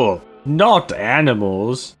people, not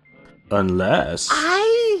animals. Unless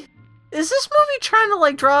is this movie trying to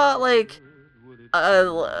like draw like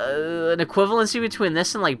an equivalency between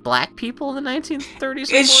this and like black people in the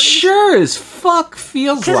 1930s? It sure as fuck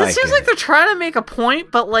feels like. Because it seems like they're trying to make a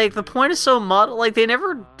point, but like the point is so muddled. Like they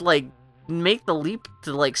never like make the leap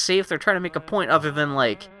to like say if they're trying to make a point other than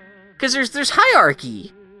like, because there's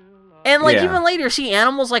hierarchy. And like even later, see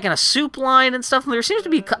animals like in a soup line and stuff. And there seems to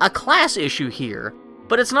be a class issue here.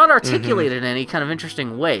 But it's not articulated in any kind of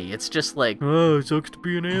interesting way. It's just like, oh, it sucks to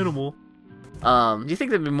be an animal. Do you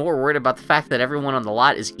think they'd be more worried about the fact that everyone on the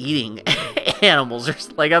lot is eating animals, or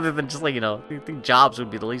like other than just like, I think jobs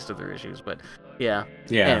would be the least of their issues? But yeah.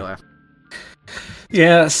 Anyway.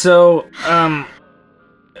 Yeah. So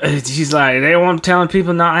he's like, they want talented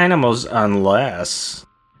people, not animals, unless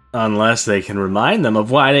they can remind them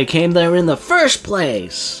of why they came there in the first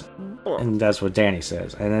place. And that's what Danny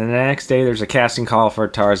says. And then the next day, there's a casting call for a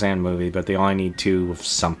Tarzan movie, but they only need 2 of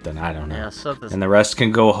something. I don't know. Yeah, something. And the rest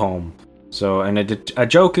can go home. So, and a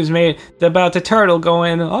joke is made about the turtle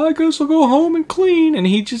going, I guess I'll go home and clean. And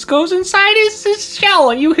he just goes inside his shell,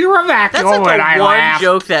 and you hear a vacuum. That's like the one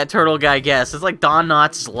joke that turtle guy gets. It's like Don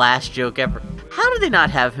Knotts' last joke ever. How did they not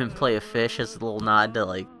have him play a fish as a little nod to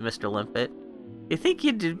like Mr. Limpet? You think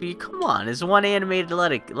he'd be? Come on, it's one animated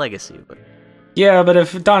legacy, but. Yeah, but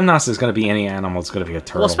if Don Knotts is going to be any animal, it's going to be a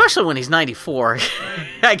turtle. Well, especially when he's 94.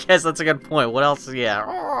 I guess that's a good point. What else? Yeah,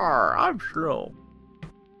 I'm sure.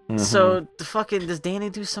 Mm-hmm. So, does Danny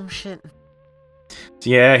do some shit?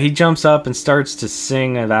 Yeah, he jumps up and starts to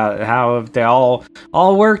sing about how if they all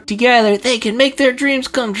work together, they can make their dreams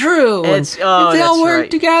come true. If they all work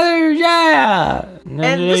together, yeah. And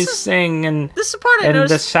they sing, and this is the part I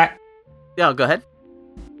noticed. Yeah, go ahead.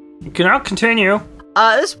 I'll continue.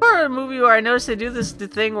 This is part of the movie where I noticed they do the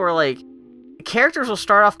thing where, like, characters will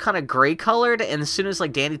start off kind of gray colored, and as soon as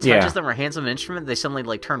like Danny touches them or hands them an instrument, they suddenly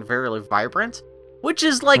like turn very like, vibrant, which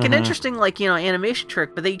is like an interesting like animation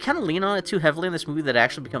trick. But they kind of lean on it too heavily in this movie that it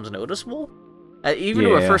actually becomes noticeable. Even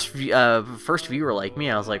to a first viewer like me,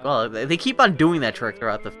 I was like, well, they keep on doing that trick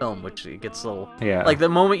throughout the film, which it gets a little like the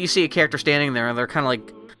moment you see a character standing there and they're kind of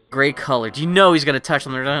like gray colored, you know he's gonna touch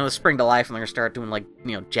them, they're gonna spring to life and they're gonna start doing like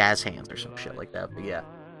jazz hands or some shit like that. But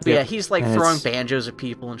yeah, he's like throwing banjos at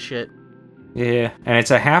people and shit. Yeah, and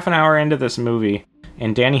it's a half an hour into this movie,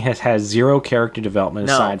 and Danny has zero character development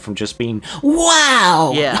aside from just being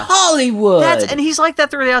wow, Hollywood. And he's like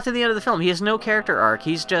that throughout to the end of the film. He has no character arc.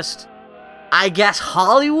 He's just, I guess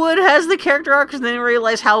Hollywood has the character arc because they didn't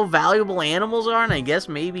realize how valuable animals are, and I guess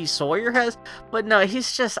maybe Sawyer has. But no,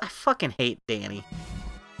 he's just, I fucking hate Danny.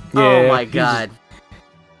 Yeah, oh my god.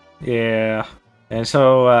 Yeah, and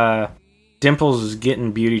so Dimples is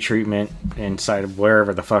getting beauty treatment inside of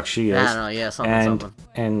wherever the fuck she is. I don't know, something.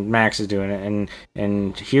 And Max is doing it,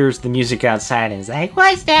 and hears the music outside, and he's like,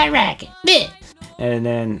 "What's that racket?" And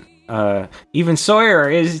then even Sawyer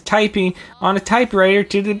is typing on a typewriter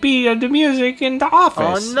to the beat of the music in the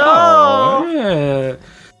office. Oh no! Yeah.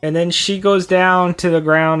 And then she goes down to the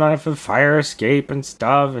ground on a fire escape and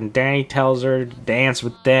stuff, and Danny tells her to dance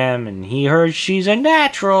with them, and he heard she's a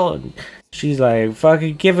natural, and she's like,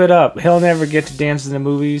 fucking give it up. He'll never get to dance in the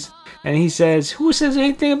movies. And he says, who says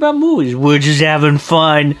anything about movies? We're just having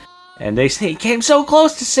fun. And they say he came so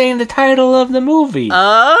close to saying the title of the movie.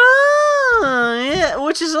 Yeah,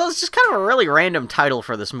 which is just kind of a really random title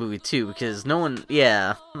for this movie, too, because no one,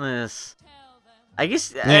 I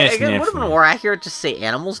guess it would have been more accurate to say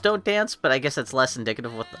animals don't dance, but I guess that's less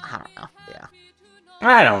indicative of what I don't know. Yeah.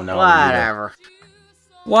 I don't know. Whatever.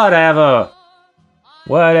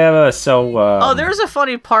 So, there's a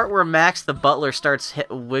funny part where Max the butler starts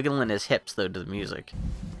wiggling his hips, though, to the music.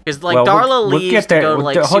 Because, like, Darla leaves to go,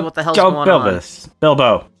 see what the hell's going on.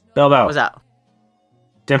 Bilbo. What's that?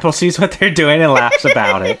 Dimple sees what they're doing and laughs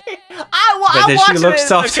about it. But then she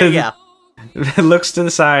looks off looks to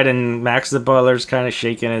the side, and Max the butler's kind of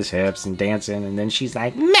shaking his hips and dancing, and then she's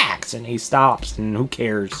like, Max! And he stops, and who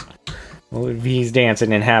cares? Well, if he's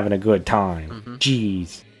dancing and having a good time. Mm-hmm.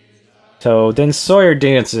 Jeez. So then Sawyer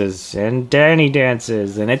dances, and Danny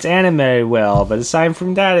dances, and it's animated well, but aside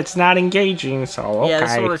from that, it's not engaging, so okay. Yeah,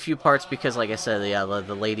 there's one of the few parts, because like I said,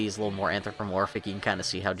 the lady is a little more anthropomorphic. You can kind of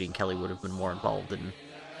see how Gene Kelly would have been more involved in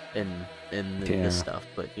this stuff,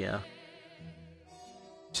 but yeah.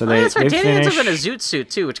 So Danny ends up in a zoot suit,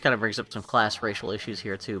 too, which kind of brings up some class racial issues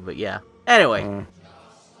here, too, but yeah. Anyway.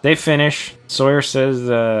 They finish. Sawyer says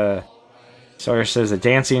the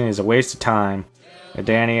dancing is a waste of time. And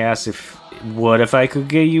Danny asks what if I could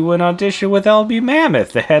get you an audition with LB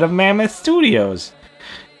Mammoth, the head of Mammoth Studios?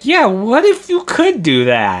 Yeah, what if you could do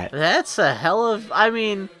that? That's a hell of... I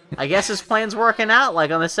mean, I guess his plan's working out, like,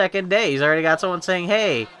 on the second day. He's already got someone saying,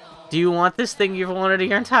 hey, do you want this thing you've wanted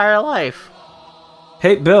your entire life?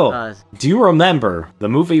 Hey, Bill, do you remember the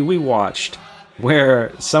movie we watched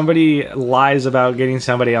where somebody lies about getting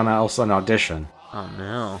somebody else an audition? Oh,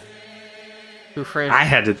 no. Who Framed... I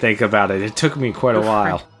had to think about it. It took me quite a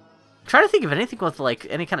while. I'm trying to think of anything with, like,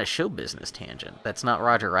 any kind of show business tangent that's not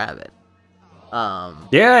Roger Rabbit.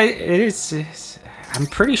 Yeah, it is. I'm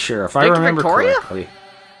pretty sure, if I remember correctly.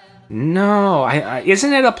 No,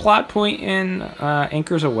 isn't it a plot point in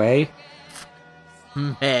Anchors Away?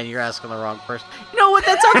 Man, you're asking the wrong person. You know what?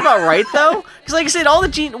 That sounds about right, though. Because, like I said,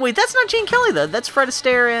 Wait, that's not Gene Kelly, though. That's Fred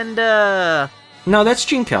Astaire and, No, that's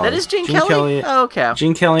Gene Kelly. That is Gene Kelly? Oh, okay.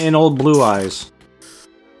 Gene Kelly and Old Blue Eyes.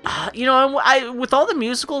 You know, with all the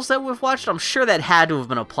musicals that we've watched, I'm sure that had to have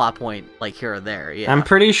been a plot point, like, here or there, yeah. I'm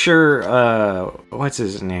pretty sure, what's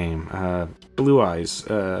his name? Blue Eyes.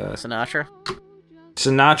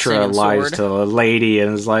 Sinatra lies to a lady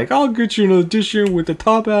and is like, I'll get you an audition with the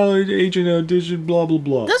top agent audition, blah, blah,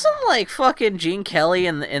 blah. Doesn't, like, fucking Gene Kelly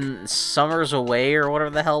in Summers Away or whatever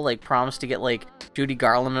the hell, like, promise to get, like, Judy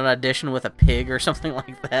Garland an audition with a pig or something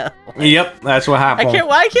like that? Like, yep, that's what happened.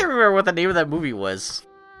 I can't remember what the name of that movie was.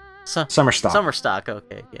 Summer Stock,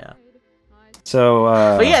 okay, yeah. So,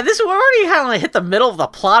 but yeah, we're already kind of hit the middle of the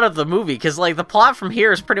plot of the movie, because, like, the plot from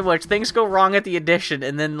here is pretty much things go wrong at the audition,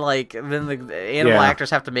 and then, like, the animal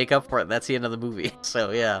actors have to make up for it, and that's the end of the movie,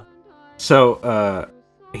 so, yeah. So,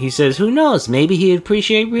 he says, who knows, maybe he'd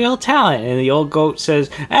appreciate real talent, and the old goat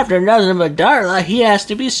says, after nothing but Darla, he has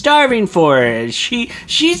to be starving for her, and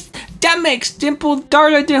that makes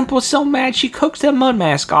Darla Dimple so mad she cooks the mud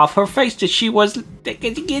mask off her face that she was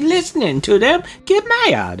listening to them get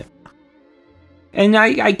mad. And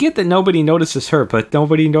I get that nobody notices her, but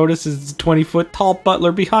nobody notices the 20-foot tall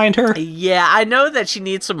butler behind her. Yeah, I know that she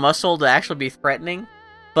needs some muscle to actually be threatening.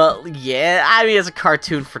 But yeah, I mean, it's a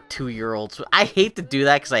cartoon for 2-year-olds. I hate to do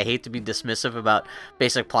that because I hate to be dismissive about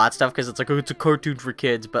basic plot stuff because it's like, oh, it's a cartoon for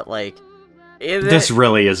kids. But like, this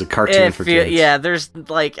really is a cartoon for kids. Yeah, there's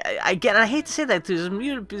like, I hate to say that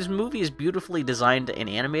too. This movie is beautifully designed and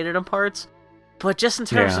animated in parts, but just in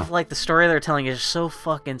terms of like the story they're telling is so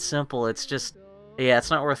fucking simple. It's just, yeah, it's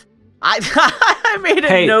not worth. I made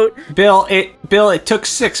a note. Bill, it took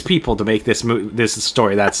 6 people to make this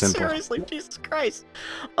story that simple. Seriously, Jesus Christ.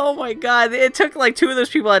 Oh my god. It took like 2 of those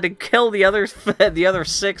people had to kill the other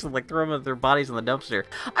 6 and like throw them their bodies in the dumpster.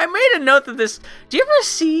 I made a note that this. Do you ever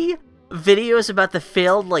see videos about the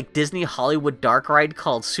failed like Disney Hollywood dark ride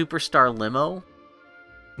called Superstar Limo?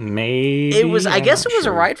 Maybe. It was, I guess it was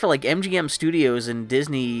a ride for like MGM Studios and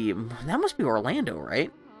Disney. That must be Orlando,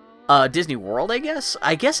 right? Disney World, I guess.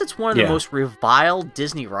 I guess it's one of the most reviled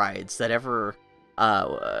Disney rides that ever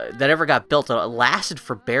got built. It lasted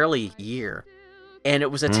for barely a year, and it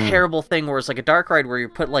was a terrible thing. Where it's like a dark ride where you're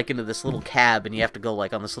put like into this little cab, and you have to go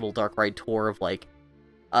like on this little dark ride tour of like,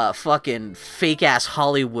 fucking fake ass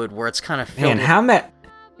Hollywood, where it's kind of filled. Man, how bad?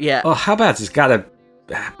 Yeah. Oh, how bad it's gotta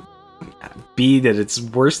be that it's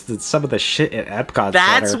worse than some of the shit at Epcot.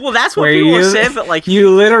 That's what people say. But like, you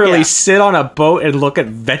literally sit on a boat and look at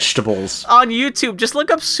vegetables on YouTube. Just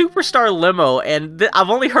look up Superstar Limo, and I've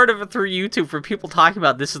only heard of it through YouTube from people talking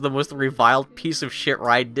about this is the most reviled piece of shit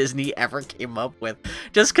ride Disney ever came up with.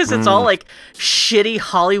 Just because it's all like shitty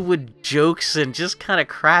Hollywood jokes and just kind of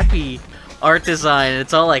crappy art design. And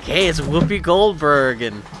it's all like, hey, it's Whoopi Goldberg,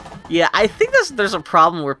 and yeah, I think there's a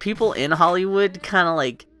problem where people in Hollywood kind of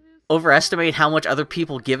like overestimate how much other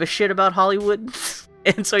people give a shit about Hollywood.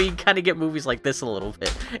 And so you kind of get movies like this a little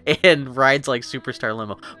bit and rides like Superstar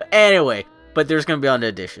Limo. But anyway, there's going to be an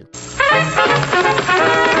addition.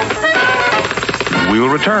 We will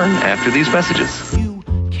return after these messages. You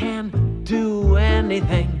can do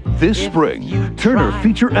anything. This spring, Turner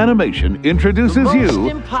Feature Animation introduces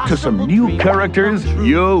you to some new characters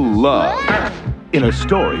you'll love in a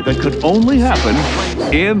story that could only happen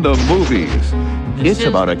in the movies. It's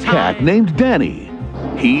about a cat named Danny.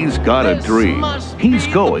 He's got a dream. He's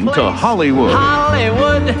going to Hollywood.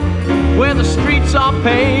 Hollywood, where the streets are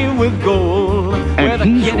paved with gold. And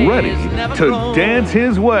he's ready to dance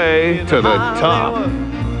his way to the top.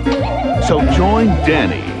 So join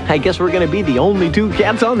Danny. I guess we're gonna be the only 2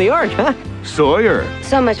 cats on the ark, huh? Sawyer.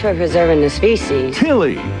 So much for preserving the species.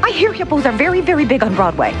 Tilly. I hear hippos are very, very big on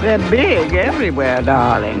Broadway. They're big everywhere,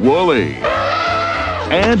 darling. Wooly.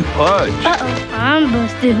 And Pudge. Uh-oh, I'm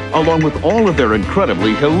busted. Along with all of their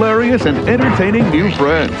incredibly hilarious and entertaining new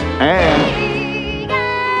friends. And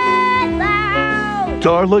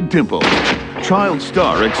Darla Dimple, child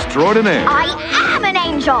star extraordinaire. I am an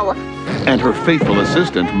angel. And her faithful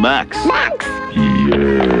assistant, Max. Max!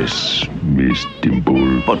 Yes, Miss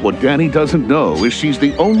Dimple. But what Danny doesn't know is she's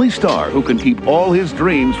the only star who can keep all his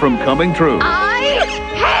dreams from coming true. I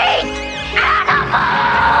hate animals!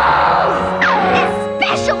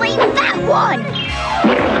 Especially that one!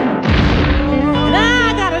 And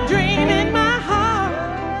I got a dream in my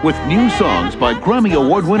heart. With new songs by Grammy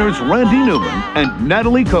Award winners Randy Newman and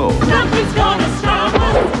Natalie Cole. Nothing's gonna stop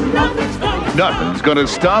us. Nothing's gonna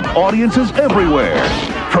stop audiences everywhere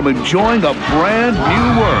from enjoying a brand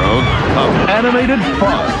new world of animated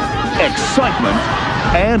fun, excitement,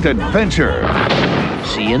 and adventure.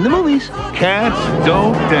 See you in the movies. Cats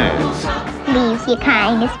Don't Dance. Leaves you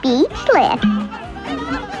kind of speechless.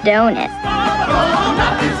 Don't it?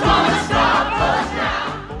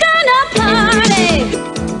 Gonna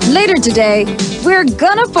party! Later today, we're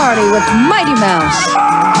gonna party with Mighty Mouse.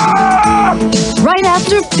 Right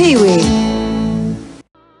after Pee-wee.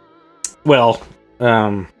 Well,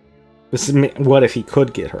 this is what if he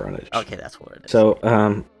could get her on it. Okay, that's what it is.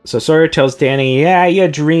 So Sawyer tells Danny, yeah, you're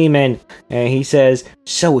dreaming. And he says,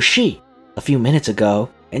 so was she a few minutes ago.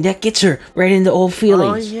 And that gets her right into old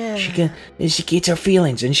feelings. Oh, yeah. She gets her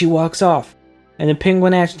feelings and she walks off. And the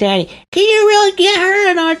Penguin asks Danny, can you really get her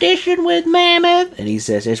an audition with Mammoth? And he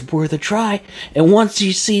says, it's worth a try. And once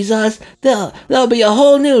she sees us, there'll be a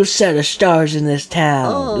whole new set of stars in this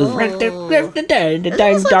town. Oh. Isn't this like the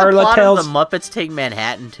plot of the Muppets Take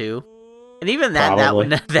Manhattan too? And even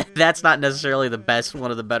that's not necessarily the best, one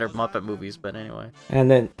of the better Muppet movies, but anyway. And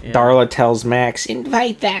then Darla tells Max,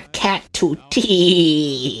 invite that cat to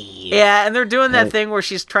tea. Yeah, and they're doing that thing where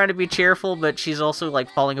she's trying to be cheerful, but she's also like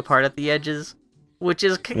falling apart at the edges. Which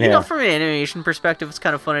is, you know, from an animation perspective, it's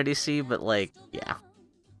kind of funny to see, but like, yeah.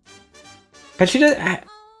 But she does.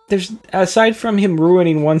 there's aside from him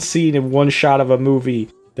ruining one scene in one shot of a movie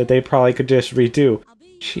that they probably could just redo,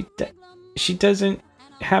 she doesn't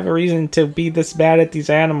have a reason to be this bad at these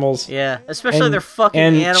animals. Yeah, especially they're fucking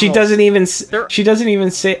animals. She doesn't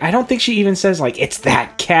even say. I don't think she even says like it's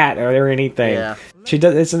that cat or anything. Yeah. She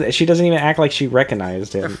doesn't even act like she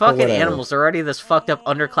recognized him. They're fucking animals. They're already this fucked up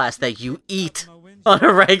underclass that you eat on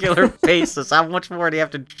a regular basis. How much more do you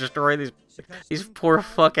have to destroy these poor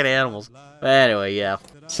fucking animals? But anyway, yeah.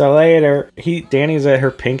 So later, Danny's at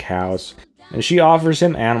her pink house. And she offers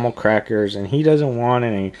him animal crackers, and he doesn't want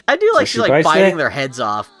any. I do like she's like biting their heads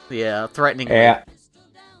off. Yeah, threateningly. Yeah.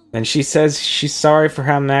 And she says she's sorry for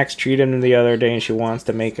how Max treated him the other day, and she wants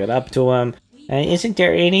to make it up to him. And isn't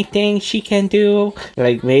there anything she can do?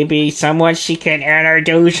 Like maybe someone she can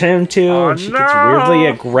introduce him to? And she gets weirdly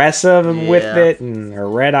aggressive with it, and her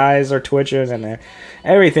red eyes are twitching, and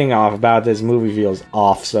everything off about this movie feels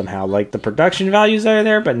off somehow. Like the production values are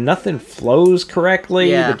there, but nothing flows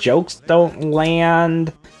correctly. The jokes don't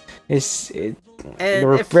land. This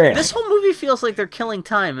whole movie feels like they're killing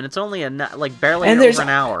time, and it's only barely over an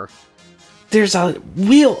hour. There's a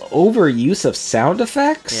real overuse of sound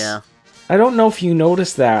effects. Yeah. I don't know if you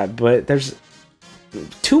noticed that, but there's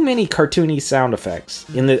too many cartoony sound effects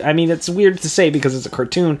in the. I mean, it's weird to say because it's a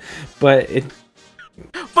cartoon, but it.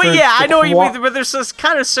 But yeah, I know what you mean. But there's this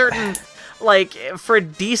kind of certain, like, for a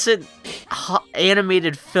decent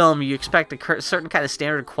animated film, you expect a certain kind of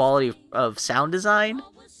standard quality of sound design.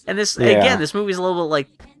 And this again, this movie's a little bit like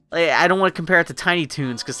I don't want to compare it to Tiny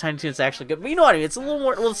Toons because Tiny Toons is actually good. But you know what I mean? It's a little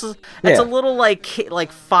more. It's a little like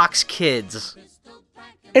Fox Kids.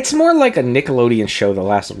 It's more like a Nickelodeon show the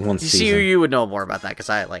last one season. See, you would know more about that because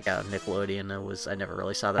I like Nickelodeon. I never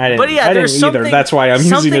really saw that. I didn't either. That's why I'm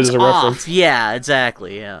using it as a reference. Yeah,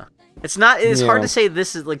 exactly. Yeah, it's not. It's hard to say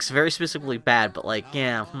this is like very specifically bad, but like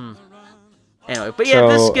Anyway, but yeah,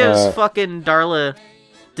 this gives fucking Darla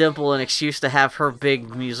Dimple an excuse to have her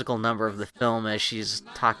big musical number of the film as she's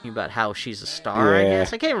talking about how she's a star. I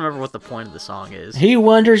guess I can't remember what the point of the song is. He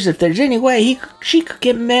wonders if there's any way she could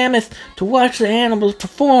get Mammoth to watch the animals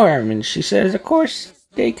perform, and she says, of course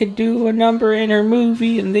they could do a number in her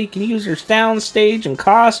movie, and they can use her soundstage and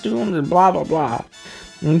costumes and blah blah blah.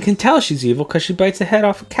 And you can tell she's evil because she bites the head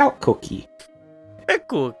off a cow cookie. A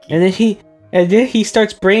cookie. And then he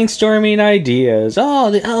starts brainstorming ideas.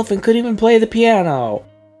 Oh, the elephant could even play the piano.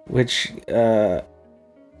 Which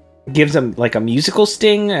gives them like a musical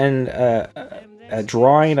sting and a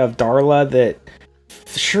drawing of Darla that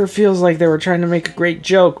sure feels like they were trying to make a great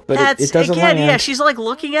joke, but it doesn't land. Yeah, she's like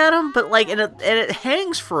looking at him, but like, and it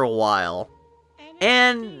hangs for a while.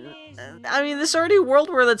 And I mean, this already world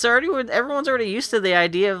where everyone's already used to the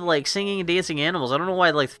idea of like singing and dancing animals. I don't know why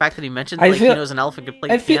like the fact that he mentioned he knows an elephant could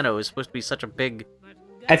play the piano is supposed to be such a big.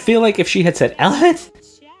 I feel like if she had said elephant.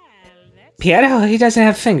 Piano, he doesn't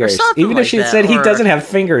have fingers. Even if she had said he doesn't have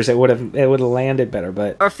fingers, it would have landed better.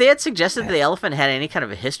 But or if they had suggested the elephant had any kind of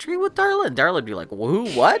a history with Darla, and Darla would be like, "Who?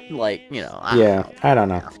 What?" Like, I don't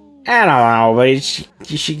know. But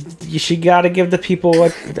she got to give the people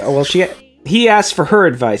what. Well, he asked for her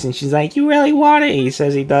advice, and she's like, "You really want it?" He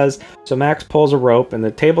says he does. So Max pulls a rope, and the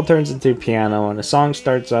table turns into a piano, and the song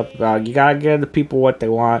starts up about you gotta give the people what they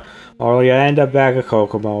want, or you end up back at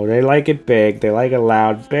Kokomo. They like it big, they like it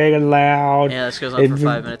loud, big and loud. Yeah, this goes on for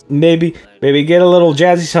 5 minutes. Maybe get a little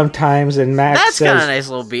jazzy sometimes, and Max That's says... kind of a nice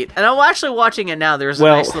little beat. And I'm actually watching it now. There's a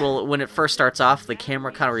nice little... When it first starts off, the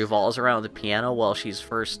camera kind of revolves around the piano while she's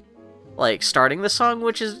first, like, starting the song,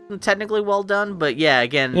 which is technically well done. But yeah,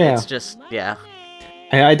 again, it's just... Yeah.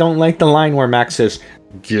 I don't like the line where Max says,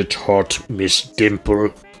 "Get hot, Miss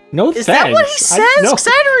Dimple." No, is thanks. That what he says? Because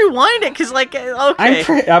I had to rewind it, because, like,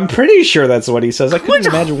 okay. I'm pretty sure that's what he says. I couldn't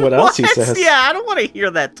imagine what else he says. Yeah, I don't want to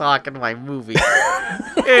hear that talk in my movie.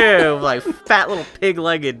 Ew, like, fat little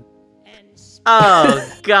pig-legged.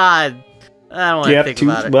 Oh, God. I don't want to think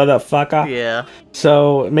about it. Motherfucker. Yeah.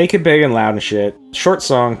 So, make it big and loud and shit. Short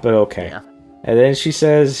song, but okay. Yeah. And then she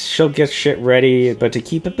says she'll get shit ready, but to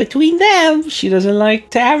keep it between them, she doesn't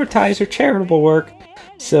like to advertise her charitable work.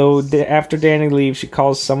 So after Danny leaves, she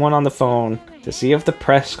calls someone on the phone to see if the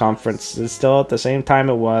press conference is still at the same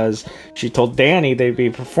time it was. She told Danny they'd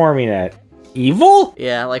be performing at Evil?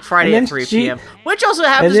 Yeah, like Friday at 3 p.m. Which also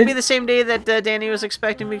happens to be the same day that Danny was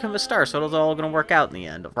expecting to become a star, so it's all going to work out in the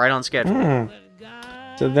end, right on schedule.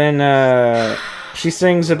 So then She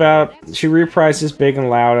reprises big and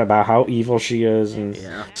loud about how evil she is, and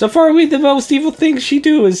so far the most evil thing she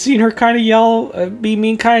do is seeing her kind of yell, be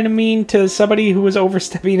mean to somebody who was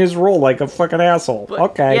overstepping his role like a fucking asshole.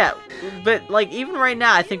 Okay. Yeah, but like even right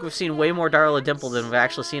now, I think we've seen way more Darla Dimple than we've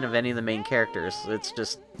actually seen of any of the main characters. It's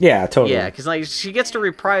just totally. Yeah, because like she gets to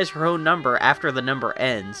reprise her own number after the number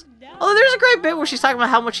ends. Although there's a great bit where she's talking about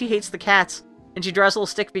how much she hates the cats, and she draws little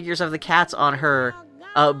stick figures of the cats on her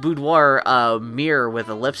boudoir mirror with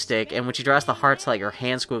a lipstick, and when she draws the hearts, like her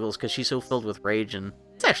hand squiggles because she's so filled with rage, and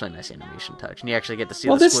it's actually a nice animation touch, and you actually get to see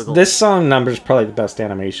the squiggle. This song number is probably the best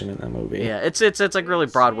animation in the movie. Yeah, it's like really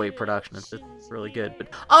Broadway production. It's really good. But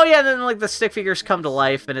then like the stick figures come to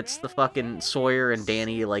life, and it's the fucking Sawyer and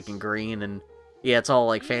Danny like in green, and yeah, it's all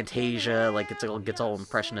like Fantasia, like it gets all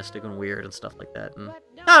impressionistic and weird and stuff like that, and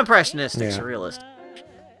not impressionistic, surrealistic.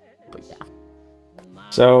 But yeah.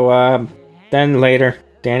 So then later,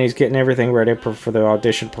 Danny's getting everything ready for the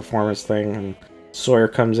audition performance thing, and Sawyer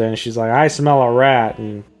comes in, and she's like, I smell a rat,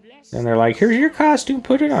 and they're like, here's your costume,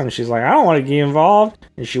 put it on. And she's like, I don't want to get involved,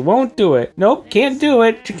 and she won't do it. Nope, can't do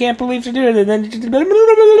it. She can't believe she did it, and then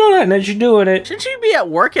she's doing it. Shouldn't she be at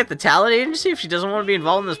work at the talent agency if she doesn't want to be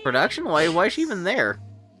involved in this production? Why is she even there?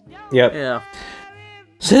 Yep. Yeah.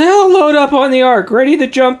 So they all load up on the Ark, ready to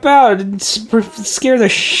jump out and scare the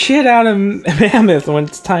shit out of Mammoth when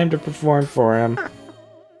it's time to perform for him.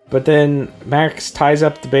 But then Max ties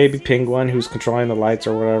up the baby penguin who's controlling the lights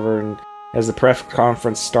or whatever, and as the press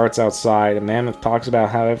conference starts outside, and Mammoth talks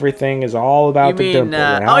about how everything is all about the Dimple.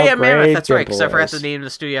 Mammoth, that's right, because I forgot the name of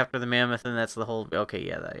the studio after the Mammoth, and that's the whole... Okay,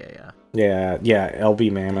 Yeah,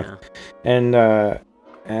 LB Mammoth. Yeah.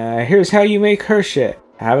 And here's how you make her shit.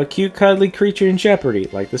 Have a cute, cuddly creature in jeopardy,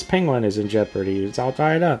 like this penguin is in jeopardy. It's all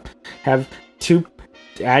tied up. Add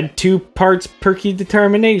 2 parts perky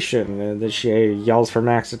determination. And then she yells for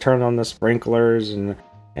Max to turn on the sprinklers, and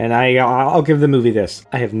I'll give the movie this.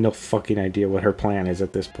 I have no fucking idea what her plan is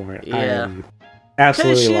at this point. Yeah. I am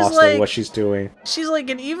absolutely lost at what she's doing. She's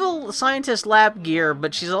like an evil scientist lab gear,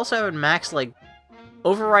 but she's also having Max like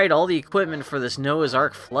override all the equipment for this Noah's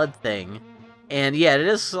Ark flood thing. And yeah,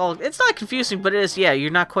 it's not confusing, but it is, you're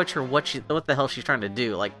not quite sure what the hell she's trying to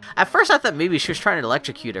do. Like, at first I thought maybe she was trying to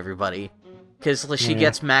electrocute everybody, because she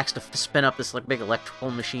gets Max to spin up this like big electrical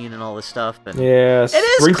machine and all this stuff. And it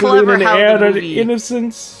is clever how the movie...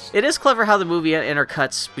 innocence. It is clever how the movie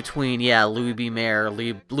intercuts between, Louis B. Mayer,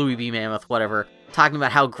 Louis B. Mammoth, whatever, talking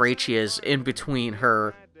about how great she is in between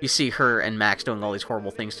her. You see her and Max doing all these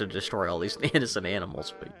horrible things to destroy all these innocent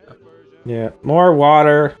animals, but yeah, more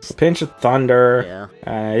water, a pinch of thunder,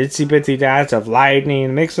 itsy bitsy dots of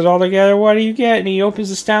lightning, mix it all together. What do you get? And he opens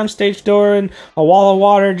the soundstage door, and a wall of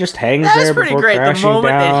water just hangs there. That's pretty great. The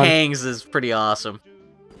moment it hangs is pretty awesome.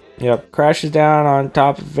 Yep, crashes down on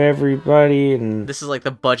top of everybody, and this is like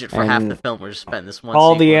the budget for half the film. We're just spending this one.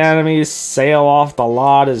 All sequence. The enemies sail off the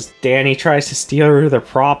lot as Danny tries to steal the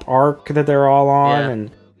prop Ark that they're all on,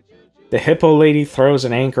 and the hippo lady throws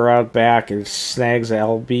an anchor out back and snags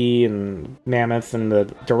LB and Mammoth, and the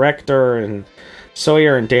director and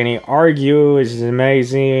Sawyer and Danny argue, which is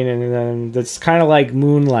amazing, and then it's kind of like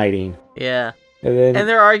moonlighting. Yeah. And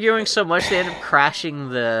they're arguing so much they end up crashing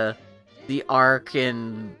the Ark,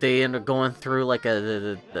 and they end up going through like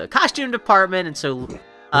the costume department, and so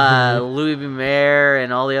Louis B. Mayer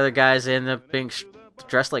and all the other guys end up being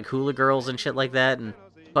dressed like hula girls and shit like that, and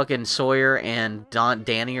fucking Sawyer and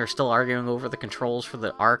Danny are still arguing over the controls for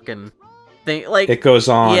the Ark, and they like it goes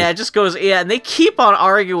on. Yeah, it just goes. Yeah, and they keep on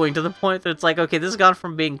arguing to the point that it's like, okay, this has gone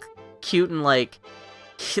from being cute and like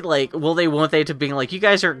will they, won't they, to being like, you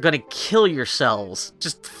guys are gonna kill yourselves.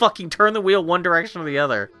 Just fucking turn the wheel one direction or the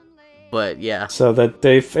other. But yeah. So that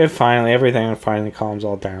everything finally calms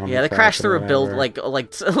all down. Yeah, they crash through a build like it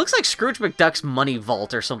looks like Scrooge McDuck's money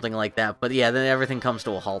vault or something like that. But yeah, then everything comes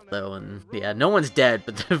to a halt though, and yeah, no one's dead,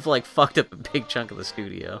 but they've like fucked up a big chunk of the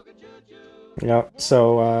studio. Yep.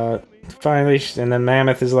 So finally, and then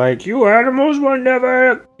Mammoth is like, "You animals will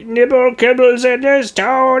never nibble kibbles in this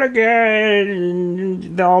town again."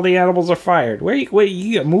 And all the animals are fired. Wait!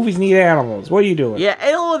 Movies need animals. What are you doing? Yeah,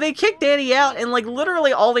 they kick Danny out, and like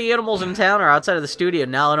literally all the animals in town are outside of the studio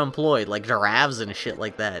now unemployed, like giraffes and shit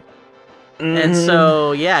like that. And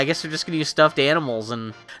so, yeah, I guess they're just gonna use stuffed animals,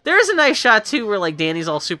 and there's a nice shot too where like Danny's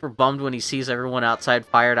all super bummed when he sees everyone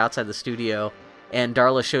fired outside the studio. And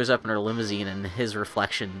Darla shows up in her limousine, and his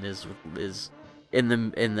reflection is in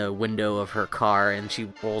the window of her car, and she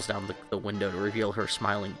rolls down the window to reveal her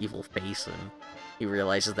smiling evil face, and he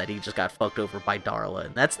realizes that he just got fucked over by Darla,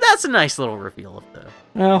 and that's a nice little reveal of the.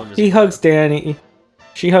 Well, he hugs Danny.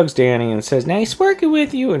 She hugs Danny and says, "Nice working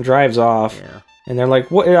with you," and drives off. Yeah. And they're like,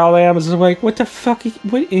 what? All the animals are like, what the fuck?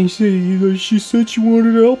 What? And she said she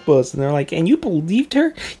wanted to help us. And they're like, and you believed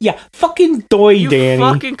her? Yeah, fucking doy, Danny.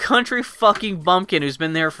 You fucking country fucking bumpkin who's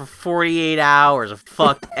been there for 48 hours and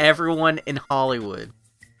fucked everyone in Hollywood.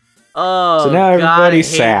 Oh, so now everybody's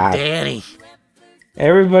sad. Danny.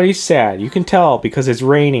 Everybody's sad. You can tell because it's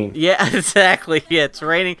raining. Yeah, exactly. Yeah, it's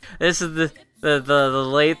raining. This is the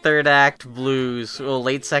late third act blues. Well,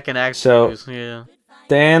 late second act blues. Yeah.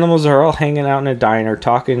 The animals are all hanging out in a diner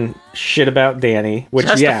talking shit about Danny, which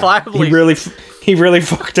justifiably, he really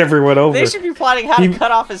fucked everyone over. They should be plotting how to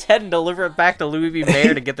cut off his head and deliver it back to Louis B.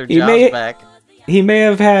 Mayer to get their jobs back. He may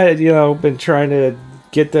have had, been trying to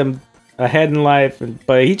get them ahead in life,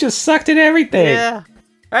 but he just sucked at everything. Yeah.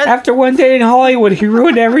 After one day in Hollywood, he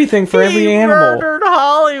ruined everything for every animal. He murdered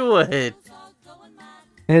Hollywood.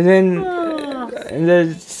 And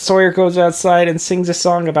then Sawyer goes outside and sings a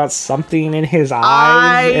song about something in his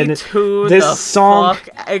eyes.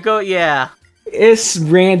 Yeah. It's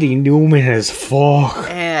Randy Newman as fuck.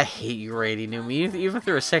 I hate you, Randy Newman. Even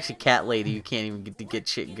through a sexy cat lady, you can't even get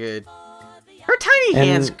shit good. Her tiny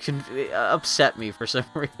hands upset me for some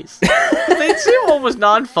reason. They seem almost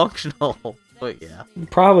non-functional. But yeah.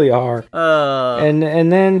 Probably are.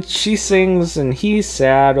 And then she sings and he's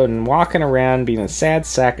sad and walking around being a sad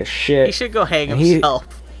sack of shit. He should go hang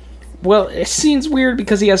himself. Well, it seems weird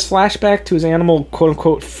because he has flashback to his animal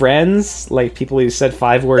quote-unquote friends, like people he said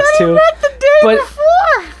 5 words to. Met the day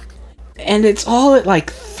before! And it's all at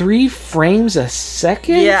like 3 frames a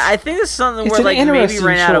second? Yeah, I think it's something where like maybe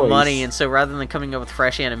ran out of money, and so rather than coming up with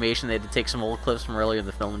fresh animation, they had to take some old clips from earlier in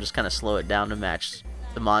the film and just kind of slow it down to match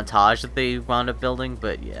the montage that they wound up building,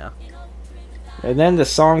 but yeah. And then the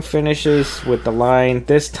song finishes with the line,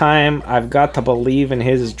 "This time I've got to believe in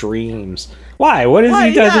his dreams." Why? What has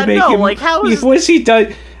he done to make him... Like, how is... What's he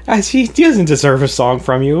done? He doesn't deserve a song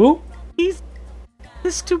from you. His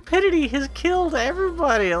stupidity has killed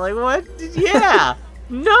everybody. Like, what? Yeah.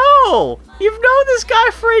 No! You've known this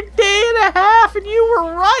guy for a day and a half, and you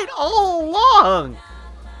were right all along.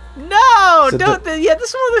 No! So don't... Yeah, this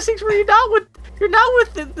is one of those things where you're not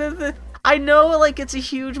with the I know, like, it's a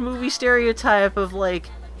huge movie stereotype of, like,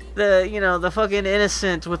 the fucking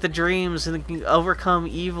innocent with the dreams and can overcome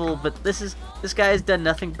evil, but this guy has done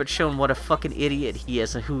nothing but shown what a fucking idiot he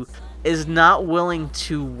is, and who is not willing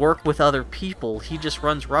to work with other people. He just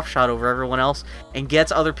runs roughshod over everyone else and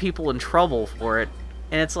gets other people in trouble for it.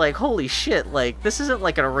 And it's like, holy shit, like, this isn't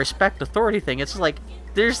like a respect authority thing. It's like,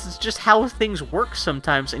 there's just how things work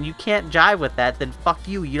sometimes, and you can't jive with that, then fuck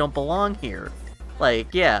you, you don't belong here.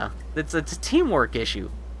 Like, yeah, it's a teamwork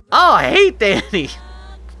issue. Oh, I hate Danny!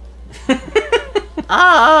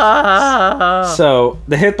 So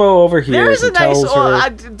the hippo over here there's a nice her...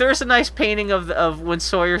 there's a nice painting of when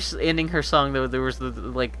Sawyer's ending her song, though. There was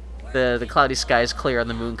the cloudy sky is clear and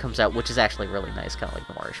the moon comes out, which is actually really nice, kind of like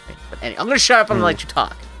noirish paint. But anyway, I'm gonna shut up and let you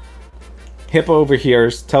talk. Hippo over here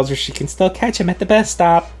tells her she can still catch him at the bus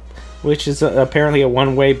stop, which is apparently a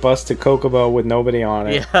one-way bus to Kokomo with nobody on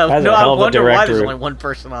it. Yeah, I wonder why there's only one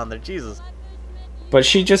person on there. Jesus. But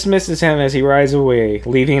she just misses him as he rides away,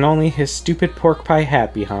 leaving only his stupid pork pie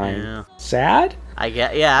hat behind. Yeah. Sad? I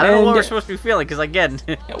don't know what we're supposed to be feeling, because again,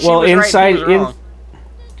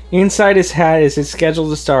 inside his hat is his schedule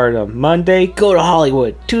to stardom. Monday, go to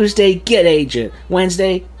Hollywood. Tuesday, get agent.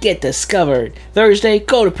 Wednesday, get discovered. Thursday,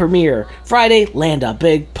 go to premiere. Friday, land a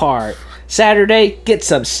big part. Saturday, get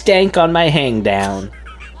some stank on my hang down.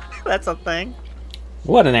 That's a thing.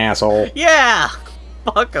 What an asshole. Yeah.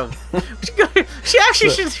 Fuck him. She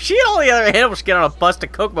and all the other animals should get on a bus to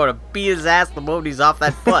Kokomo to beat his ass the moment he's off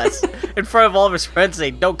that bus in front of all of his friends,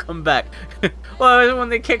 saying, "Don't come back." Well, when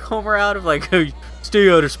they kick Homer out of, like, hey, stay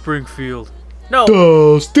out of Springfield.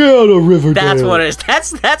 No, stay out of Riverdale. That's what it is.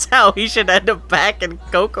 That's how he should end up back in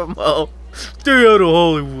Kokomo. Stay out of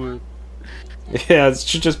Hollywood. Yeah, it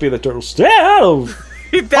should just be the turtle. Stay out of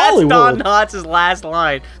That's Hollywood. Don Knotts' last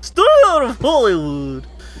line. Stay out of Hollywood.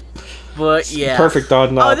 But yeah, perfect Don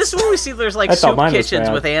Knotts. Oh, this is when we see there's like soup kitchens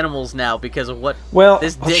with animals now because of what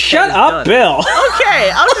this dick shut has up, done. Bill.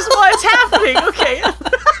 Okay, I'm just it's happening. Okay.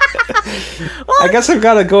 Well, I guess I've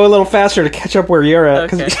got to go a little faster to catch up where you're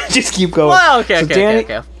at because just keep going. Well,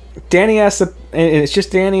 okay. Danny asks, and it's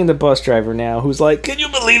just Danny and the bus driver now, who's like, "Can you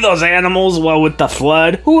believe those animals? Well, with the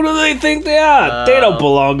flood, who do they think they are? They don't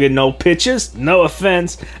belong in no pitches. No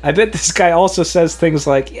offense." I bet this guy also says things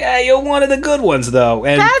like, "Yeah, you're one of the good ones, though,"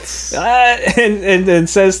 and and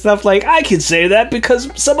says stuff like, "I can say that because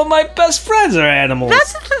some of my best friends are animals."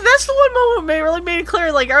 That's the one moment really made it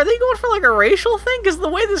clear. Like, are they going for like a racial thing? Because the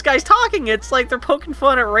way this guy's talking, it's like they're poking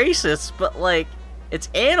fun at racists, but like it's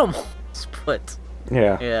animals. But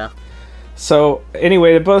yeah. So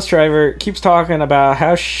anyway, the bus driver keeps talking about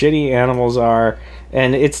how shitty animals are,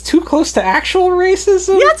 and it's too close to actual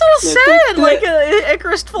racism. Yeah, that's what I said. Like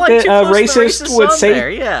Icarus, like too close to the racist would say. There.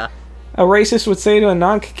 Yeah. A racist would say to a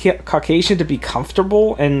non-Caucasian to be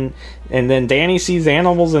comfortable, and then Danny sees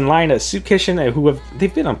animals in line at a soup kitchen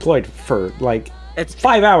they've been employed for like It's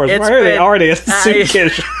 5 hours. Why are they already at the soup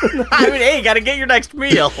kitchen? I mean, hey, you gotta get your next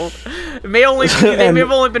meal. They may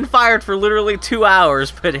have only been fired for literally 2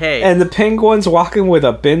 hours, but hey. And the penguin's walking with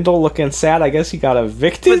a bindle, looking sad. I guess he got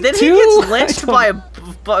evicted. But then too? he gets lynched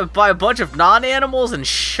by a bunch of non-animals and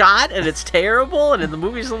shot, and it's terrible. And in the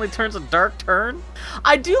movie, it only turns a dark turn.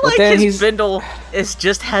 I do like his bindle. It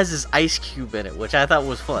just has his ice cube in it, which I thought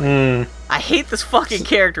was funny. I hate this fucking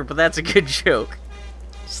character, but that's a good joke.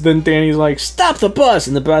 So then Danny's like, stop the bus!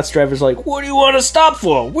 And the bus driver's like, what do you want to stop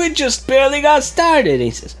for? We just barely got started. And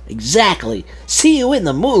he says, exactly. See you in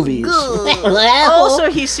the movies. Also,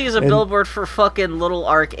 he sees a billboard for fucking Little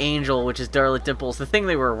Archangel, which is Darla Dimples, the thing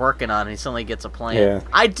they were working on, and he suddenly gets a plan. Yeah.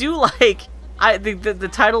 I do like... the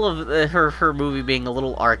title of her movie being a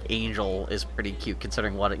Little Archangel is pretty cute,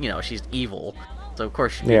 considering what, she's evil. So, of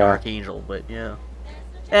course, she'd be an Archangel, but yeah.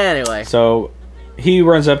 Anyway. So... he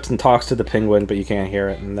runs up and talks to the penguin, but you can't hear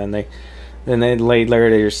it. And then they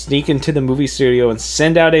sneak into the movie studio and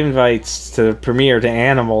send out invites to the premiere to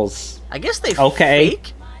animals. I guess they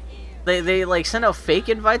fake. They like send out fake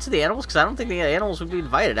invites to the animals, because I don't think the animals would be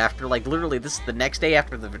invited after literally this is the next day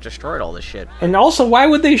after they've destroyed all this shit. And also, why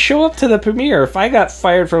would they show up to the premiere? If I got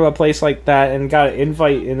fired from a place like that and got an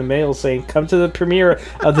invite in the mail saying come to the premiere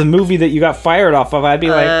of the movie that you got fired off of, I'd be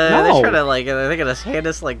like, no. They're trying to they're gonna hand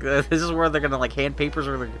us this is where they're gonna hand papers,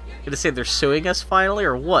 or they're gonna say they're suing us finally,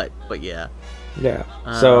 or what? But yeah. Yeah.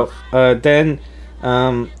 So then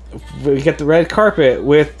we get the red carpet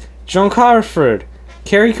with Joan Crawford,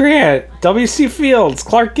 Cary Grant, W.C. Fields,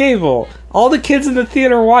 Clark Gable. All the kids in the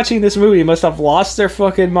theater watching this movie must have lost their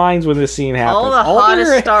fucking minds when this scene happened. All the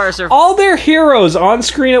hottest stars are... all their heroes on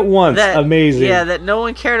screen at once. Amazing. Yeah, that no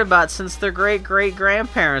one cared about since their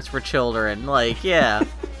great-great-grandparents were children. Yeah.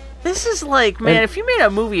 This is man, if you made a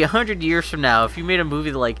movie 100 years from now, if you made a movie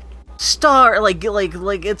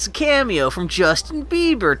it's a cameo from Justin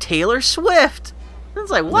Bieber, Taylor Swift... It's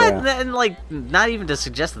like, what? Yeah. And not even to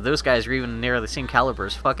suggest that those guys are even near the same caliber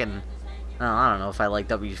as fucking... I don't know if I like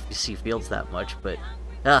W.C. Fields that much, but...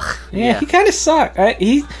 Ugh. Yeah, he kind of sucks.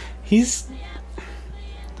 He's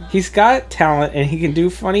got talent, and he can do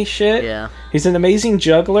funny shit. Yeah. He's an amazing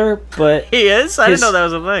juggler, but... He is? I didn't know that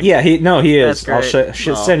was a thing. Yeah, he is.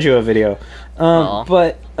 I'll send you a video.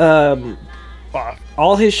 But,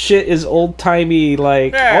 all his shit is old-timey,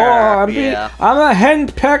 I'm a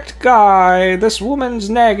henpecked guy, this woman's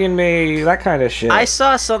nagging me, that kind of shit. I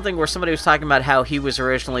saw something where somebody was talking about how he was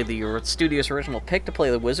originally the studio's original pick to play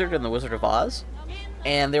the Wizard in The Wizard of Oz,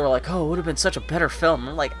 and they were like, oh, it would have been such a better film.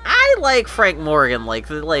 I'm like, I like Frank Morgan,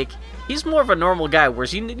 he's more of a normal guy,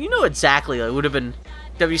 whereas you know exactly, it would have been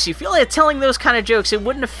W.C. Fields telling those kind of jokes. It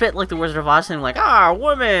wouldn't have fit The Wizard of Oz, and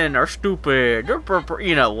women are stupid,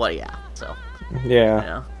 so...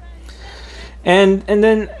 Yeah. And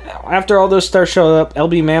then after all those stars show up,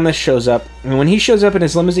 LB Mammoth shows up, and when he shows up in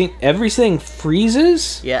his limousine, everything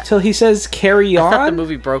freezes. Yeah. Till he says "carry on." I thought the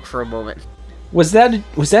movie broke for a moment. Was that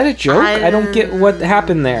a joke? I don't get what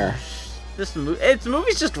happened there. The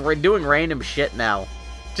movie's just doing random shit now.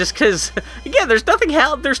 Just because, again,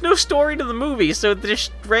 there's no story to the movie, so this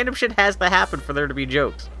random shit has to happen for there to be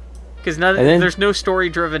jokes. Because there's no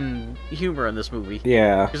story-driven humor in this movie.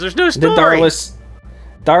 Yeah. Because there's no story.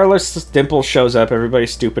 Darla Dimple shows up,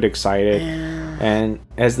 everybody's stupid excited. Yeah. And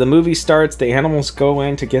as the movie starts, the animals go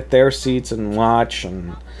in to get their seats and watch,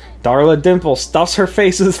 and Darla Dimple stuffs her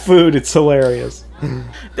face with food. It's hilarious.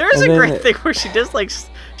 There's a great thing where she does,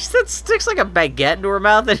 she sticks a baguette into her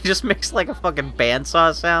mouth and just makes a fucking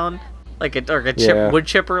bandsaw sound. Wood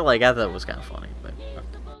chipper. I thought it was kind of funny. But...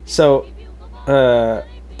 So,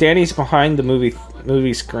 Danny's behind the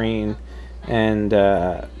movie screen, and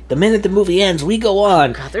the minute the movie ends, we go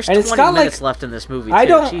on. God, there's 20 minutes left in this movie,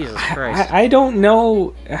 too. Jesus Christ. I don't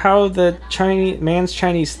know how the man's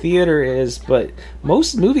Chinese theater is, but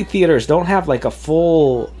most movie theaters don't have a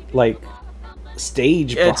full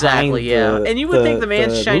stage behind exactly, yeah. And you would think the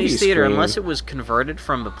man's Chinese theater, unless it was converted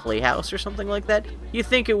from a playhouse or something like that, you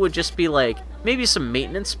think it would just be maybe some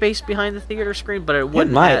maintenance space behind the theater screen, but it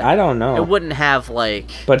wouldn't. I don't know. It wouldn't have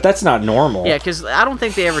But that's not normal. Yeah, because I don't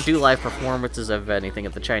think they ever do live performances of anything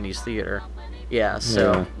at the Chinese theater. Yeah,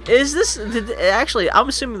 so is this actually? I'm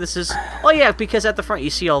assuming this is. Oh yeah, because at the front you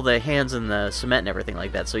see all the hands in the cement and everything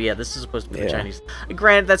like that. So yeah, this is supposed to be the Chinese.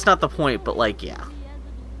 Granted, that's not the point, but yeah.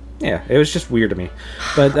 Yeah, it was just weird to me.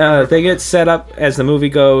 But they get set up as the movie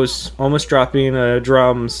goes, almost dropping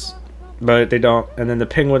drums, but they don't. And then the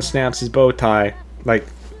penguin snaps his bow tie, like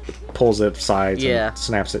pulls it sides and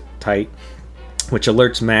snaps it tight, which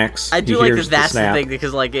alerts Max. I do like that that's the thing,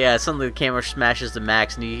 because suddenly the camera smashes to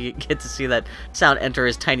Max and you get to see that sound enter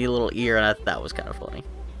his tiny little ear, and I thought that was kind of funny.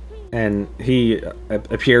 And he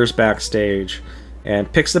appears backstage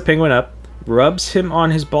and picks the penguin up, rubs him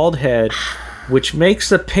on his bald head, which makes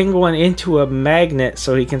the penguin into a magnet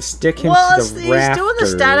so he can stick him to the rafters. He's doing the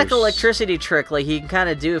static electricity trick like he can kind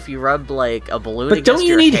of do if you rub like a balloon but against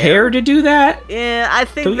your don't you need hair to do that? Yeah, I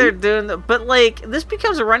think they're doing that. But like, this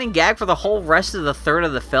becomes a running gag for the whole rest of the third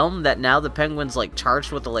of the film, that now the penguin's like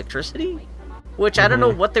charged with electricity, which I don't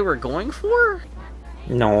know what they were going for.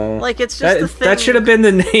 No. Like, it's just the thing. That should have been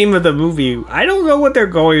the name of the movie. I don't know what they're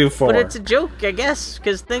going for. But it's a joke, I guess,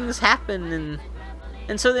 because things happen,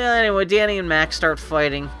 and so anyway, Danny and Max start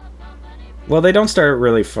fighting. Well, they don't start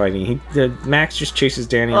really fighting. Max just chases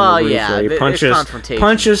Danny on the roof. Yeah, he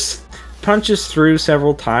punches through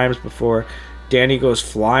several times before Danny goes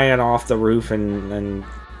flying off the roof, and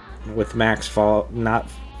with Max not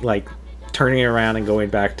like turning around and going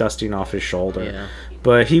back, dusting off his shoulder. Yeah.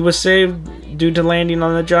 But he was saved due to landing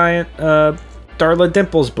on the giant Darla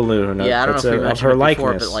Dimples balloon. Yeah, I don't know if we mentioned it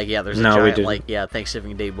before, but there's a giant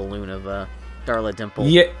Thanksgiving Day balloon of Darla Dimple.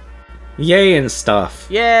 Yeah, yay and stuff.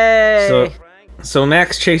 Yay! So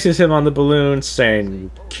Max chases him on the balloon, saying,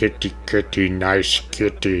 "Kitty, kitty, nice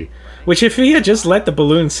kitty." Which, if he had just let the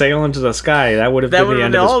balloon sail into the sky, that would have been the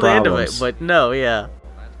end of his problems. But no, yeah.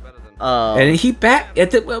 And he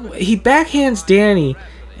backhands Danny,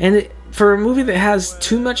 and for a movie that has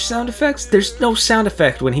too much sound effects, there's no sound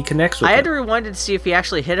effect when he connects with him. I had to rewind it to see if he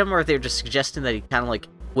actually hit him, or if they were just suggesting that he kind of like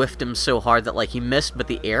whiffed him so hard that like he missed, but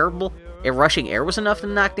the rushing air was enough to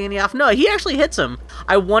knock Danny off. No, he actually hits him.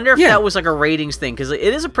 I wonder if that was like a ratings thing, because it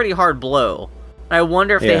is a pretty hard blow. I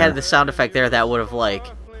wonder if they had the sound effect there, that would have like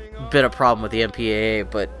been a problem with the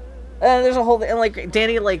MPAA. But there's a whole, and like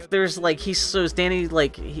Danny, like there's like he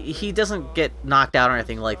doesn't get knocked out or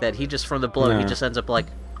anything like that. He just, from the blow, he just ends up like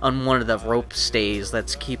on one of the rope stays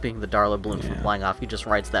that's keeping the Darla balloon from flying off. He just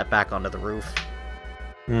rides that back onto the roof.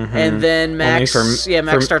 Mm-hmm. And then Max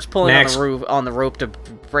starts pulling on the rope to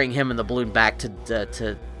bring him and the balloon back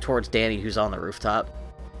to towards Danny, who's on the rooftop.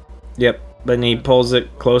 Yep, but then he pulls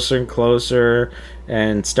it closer and closer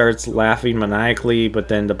and starts laughing maniacally, but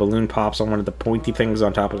then the balloon pops on one of the pointy things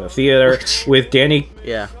on top of the theater with Danny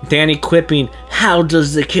quipping, "How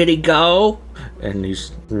does the kitty go?" And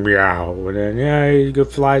he's meow, and then he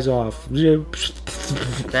flies off. This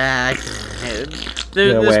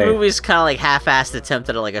movie's kind of like half-assed attempt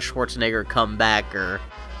at like a Schwarzenegger comeback, or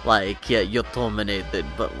like you dominated,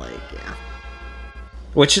 but like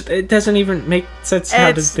which it doesn't even make sense.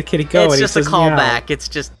 How does the kitty go? It's just a callback. It's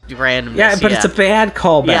just random. Yeah, but it's a bad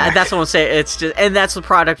callback. Yeah, that's what I'm saying. It's just, and that's the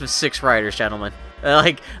product of 6 writers, gentlemen.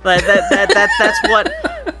 That's what.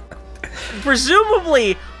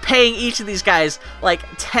 Presumably paying each of these guys like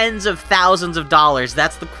tens of thousands of dollars.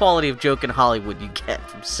 That's the quality of joke in Hollywood you get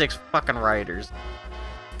from 6 fucking writers.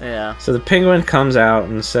 Yeah. So the penguin comes out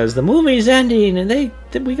and says the movie's ending, and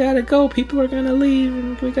we gotta go. People are gonna leave,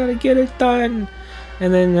 and we gotta get it done.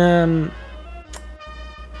 And then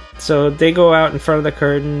so they go out in front of the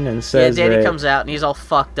curtain and says, Danny comes out and he's all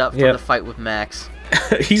fucked up from the fight with Max.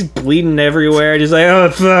 He's bleeding everywhere, just like, oh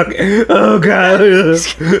fuck, oh god.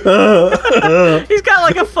 He's got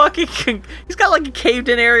like a caved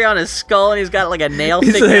in area on his skull, and he's got like a nail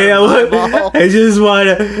sticking out. I just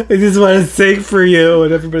wanna sing for you,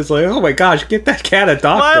 and everybody's like, oh my gosh, get that cat a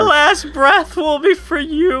doctor. My last breath will be for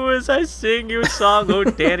you as I sing you a song, oh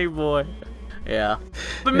Danny boy. Yeah,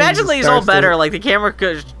 but magically he's all better. Like the camera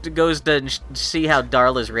goes to see how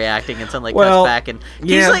Darla's reacting, and suddenly cuts back, and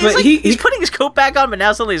he's putting his coat back on, but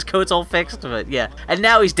now suddenly his coat's all fixed. But and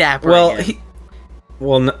now he's dapper.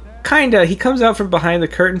 Kinda. He comes out from behind the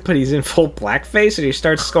curtain, but he's in full blackface, and he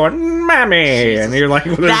starts going, "Mommy," Jesus. And you're like,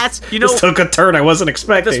 "This took a turn I wasn't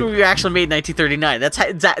expecting." This movie actually made in 1939. That's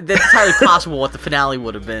entirely possible what the finale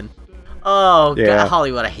would have been. Oh god,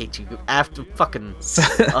 Hollywood, I hate you. After fucking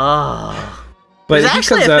But there's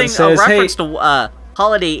actually a reference to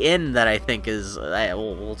Holiday Inn that I think is.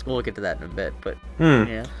 We'll get to that in a bit, but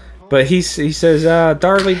yeah. But he says,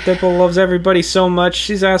 Darla Dimple loves everybody so much,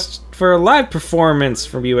 she's asked for a live performance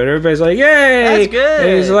from you, and everybody's like, "Yay!" That's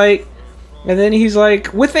good. And then he's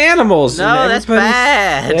like, with animals. No, that's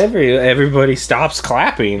bad. Everybody stops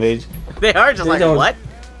clapping. They are just like, what?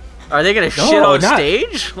 Are they gonna shit on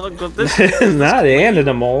stage? Look what this. Not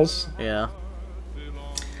animals. Yeah.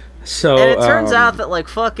 So, and it turns out that like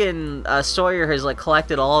fucking Sawyer has like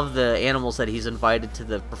collected all of the animals that he's invited to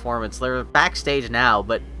the performance. They're backstage now,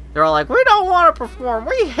 but they're all like, "We don't want to perform.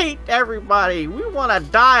 We hate everybody. We want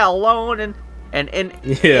to die alone in an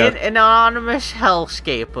anonymous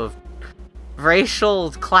hellscape of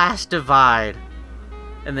racial class divide."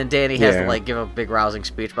 And then Danny has to like give a big rousing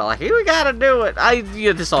speech about like, "Hey, we gotta do it."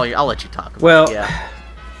 I'll let you talk about well, it. Yeah.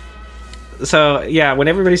 So yeah, when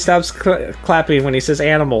everybody stops clapping when he says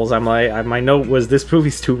animals, I'm like, my note was this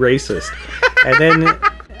movie's too racist.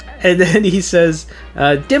 and then he says,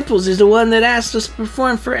 Dimples is the one that asked us to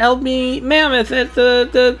perform for LB Mammoth at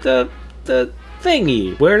the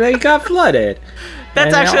thingy where they got flooded.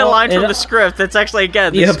 That's actually a line from the script. That's actually,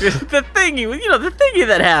 again, the thingy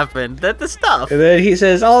that happened. The stuff. And then he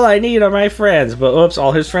says, all I need are my friends. But oops,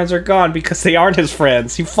 all his friends are gone because they aren't his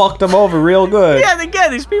friends. He fucked them over real good. Yeah, and again,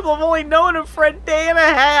 these people have only known him for a day and a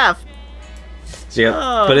half.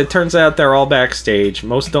 Yeah, but it turns out they're all backstage.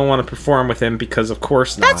 Most don't want to perform with him because, of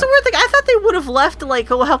course, not. That's a weird thing. I thought they would have left to, like,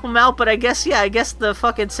 go help him out, but I guess the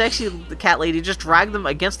fucking sexy cat lady just dragged them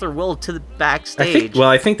against their will to the backstage.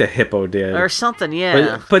 I think the hippo did. Or something,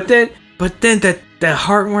 yeah. But then the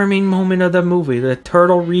heartwarming moment of the movie, the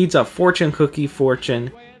turtle reads a fortune cookie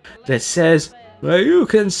fortune that says, well, you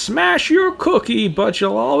can smash your cookie, but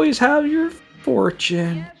you'll always have your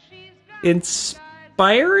fortune.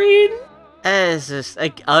 Inspiring? It's just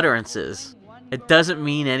like utterances. It doesn't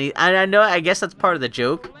mean any. I know. I guess that's part of the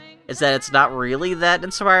joke, is that it's not really that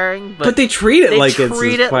inspiring. But they treat it like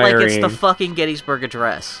it's the fucking Gettysburg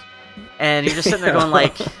Address, and you're just sitting there going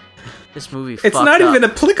like, "This movie." It's not even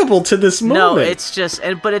applicable to this moment. No, it's just,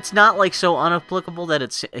 but it's not like so unapplicable that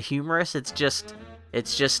it's humorous. It's just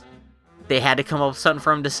they had to come up with something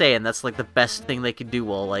for him to say, and that's like the best thing they could do.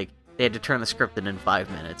 Well, like. They had to turn the script in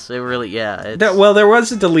 5 minutes. It really, yeah. There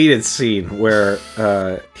was a deleted scene where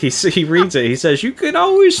he reads it. He says, "You can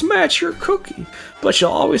always smash your cookie, but you'll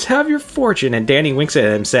always have your fortune." And Danny winks at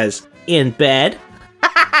him and says, "In bed."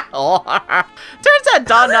 Turns out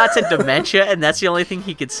Don Knotts had dementia, and that's the only thing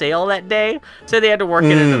he could say all that day. So they had to work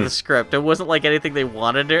it into the script. It wasn't like anything they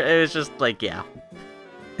wanted. It was just like, yeah.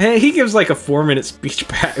 Hey, he gives like a 4-minute speech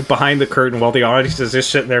behind the curtain while the audience is just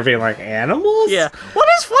sitting there being like, animals? Yeah. What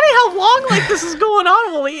is funny how long like this is going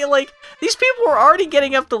on? Well, these people were already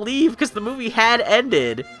getting up to leave because the movie had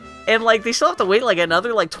ended. And like they still have to wait like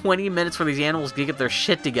another like 20 minutes for these animals to get their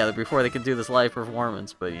shit together before they can do this live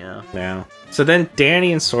performance. But yeah. Yeah. So then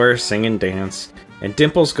Danny and Sawyer sing and dance. And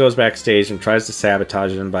Dimples goes backstage and tries to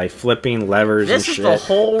sabotage them by flipping levers and shit. This is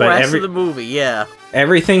the whole rest of the movie, yeah.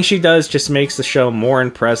 Everything she does just makes the show more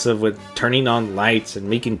impressive with turning on lights and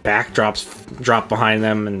making backdrops drop behind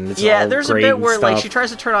them, and it's all there's great a bit where stuff. like she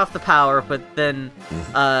tries to turn off the power, but then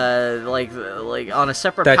like on a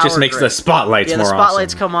separate that power just makes grid, the spotlights more awesome. The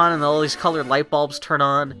spotlights come on and all these colored light bulbs turn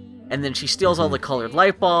on, and then she steals all the colored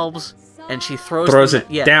light bulbs. And she throws it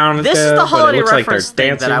down. This is the holiday reference like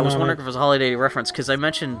thing that I was wondering if it was a holiday reference, because I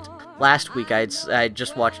mentioned last week I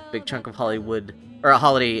just watched a big chunk of Hollywood, or a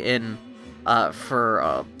Holiday Inn, but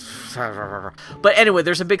anyway,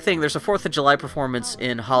 there's a big thing. There's a 4th of July performance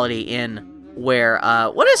in Holiday Inn where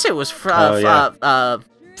what did I say it was Fred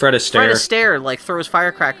Astaire like throws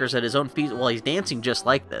firecrackers at his own feet while he's dancing just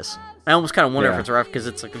like this. I almost kind of wonder if it's a ref because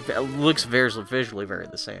it's like it looks visually very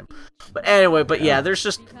the same. But anyway, there's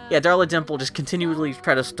just Darla Dimple just continually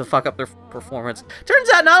try to fuck up their performance. Turns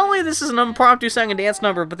out not only this is an impromptu song and dance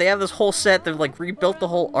number, but they have this whole set. They've like rebuilt the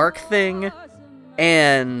whole arc thing,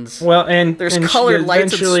 and there's colored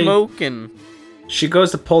lights and smoke, and she goes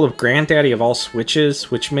to pull the granddaddy of all switches,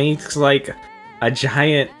 which makes like a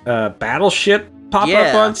giant battleship pop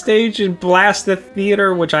up on stage and blast the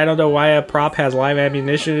theater, which I don't know why a prop has live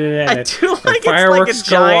ammunition in it. I do like fireworks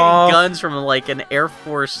it's like a giant guns from like an Air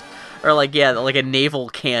Force or like a naval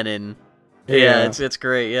cannon. Yeah, it's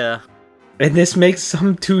great. Yeah, and this makes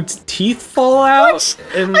some dude's teeth fall out.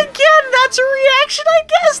 Again, that's a reaction, I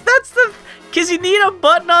guess. That's because you need a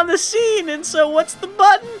button on the scene, and so what's the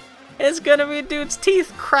button? It's gonna be a dude's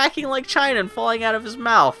teeth cracking like china and falling out of his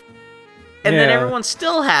mouth. And then everyone's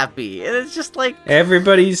still happy. And it's just like...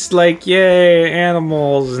 Everybody's like, yay,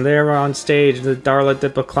 animals. And they're on stage. The Darla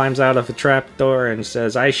Dimple climbs out of a trapdoor and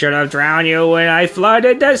says, I should have drowned you when I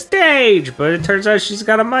flooded the stage. But it turns out she's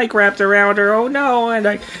got a mic wrapped around her. Oh, no. And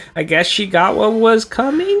I guess she got what was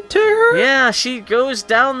coming to her. Yeah, she goes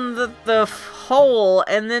down the hole.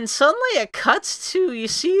 And then suddenly it cuts to... You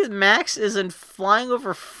see Max isn't flying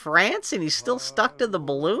over France and he's still stuck to the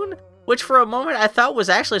balloon. Which for a moment I thought was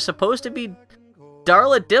actually supposed to be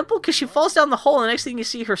Darla Dimple, because she falls down the hole and the next thing you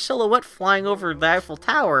see her silhouette flying over the Eiffel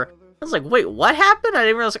Tower. was like, wait, what happened? I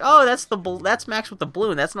didn't realize, that's Max with the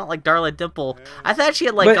balloon. That's not like Darla Dimple. I thought she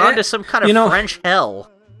had gone to some kind of French hell.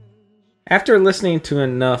 After listening to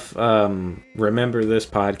enough Remember This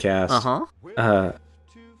podcast,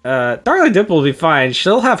 Darla Dimple will be fine.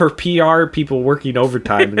 She'll have her PR people working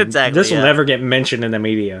overtime. Exactly, this will never get mentioned in the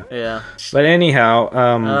media. Yeah. But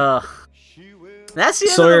anyhow, that's the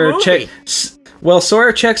end of the movie.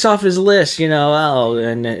 Sawyer checks off his list, she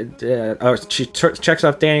checks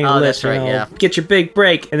off Danny's list. That's right, yeah. Get your big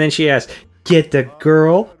break, and then she asks, "Get the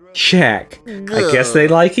girl." Check. I guess they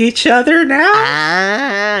like each other now.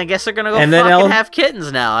 I guess they're gonna go have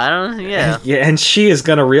kittens now. I don't. Yeah. Yeah, and she is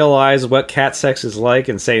gonna realize what cat sex is like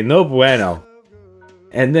and say no bueno.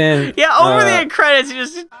 And then over the end credits,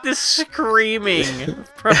 just this screaming.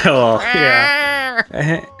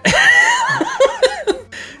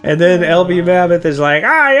 And then LB Mammoth is like,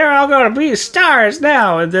 you're all gonna be stars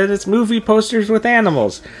now. And then it's movie posters with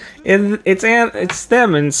animals, and it's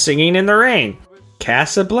them and Singing in the Rain.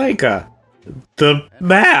 Casablanca, The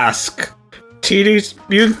Mask, Teenage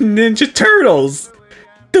Mutant Ninja Turtles,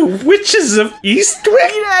 The Witches of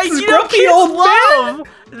Eastwick. Grumpy old man.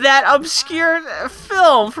 That obscure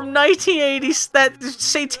film from 1980s, that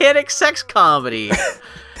satanic sex comedy. It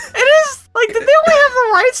is did they only have the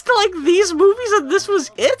rights to these movies and this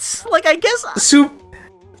was it? I guess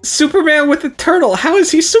Superman with a turtle. How is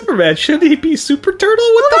he Superman? Shouldn't he be Super Turtle?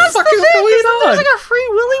 What the fuck is going on? There's a Free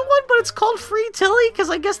Willy one, but it's called Free Tilly because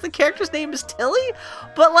I guess the character's name is Tilly.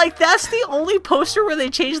 But that's the only poster where they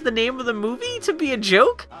changed the name of the movie to be a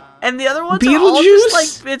joke. And the other ones are all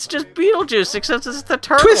just it's just Beetlejuice, except it's the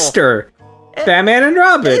turtle. Twister. Batman and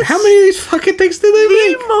Robin. How many of these fucking things do they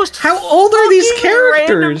make? How old are these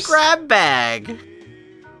characters? Random grab bag.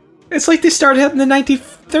 It's like they started out in the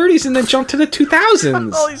 1930s and then jumped to the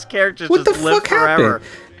 2000s. All these characters what just the live fuck forever. Happened?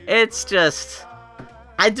 It's just...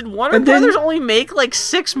 Did Warner Brothers only make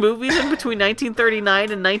 6 movies in between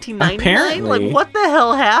 1939 and 1999? Apparently. What the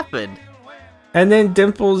hell happened? And then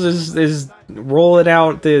Dimples is rolling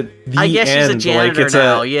out the I guess end. She's a janitor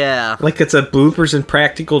now, yeah. Like it's a bloopers and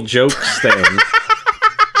practical jokes thing.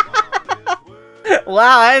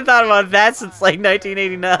 Wow, I hadn't thought about that since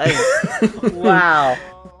 1989. Wow.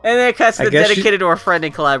 And then it cuts to dedicated to our friend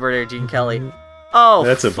and collaborator, Gene Kelly. Oh,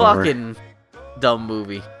 that's a fucking dumb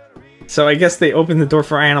movie. So I guess they opened the door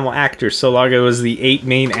for animal actors so long it was the 8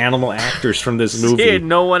 main animal actors from this movie. Yeah,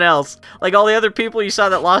 no one else. All the other people you saw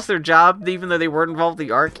that lost their job, even though they weren't involved in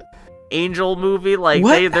the Archangel movie,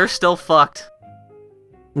 they're still fucked.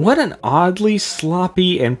 What an oddly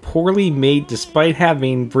sloppy and poorly made, despite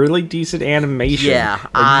having really decent animation. Yeah,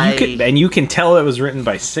 and you can tell it was written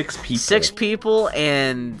by 6 people. 6 people,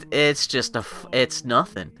 and it's just it's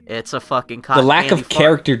nothing. It's a fucking the lack of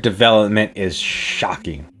character development is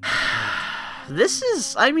shocking. This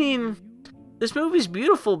movie's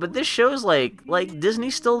beautiful, but this shows Disney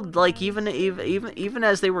still even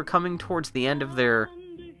as they were coming towards the end of their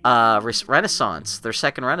renaissance, their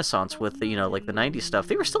second renaissance with the 90s stuff,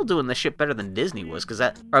 they were still doing this shit better than Disney was,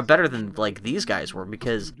 or better than these guys were,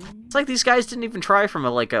 because it's these guys didn't even try from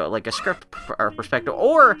a script perspective,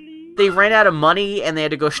 or they ran out of money and they had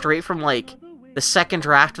to go straight from the second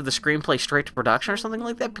draft of the screenplay straight to production or something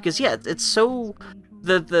like that, because it's so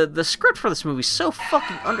the script for this movie is so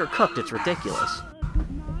fucking undercooked, it's ridiculous.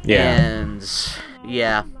 And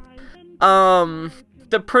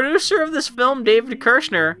the producer of this film, David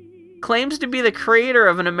Kirshner, claims to be the creator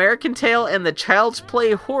of An American Tail and the Child's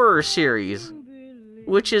Play horror series,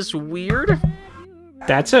 which is weird.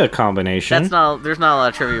 That's a combination. There's not a lot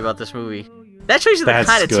of trivia about this movie. That shows you the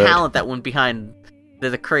kind of talent that went behind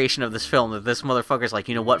the creation of this film. That this motherfucker's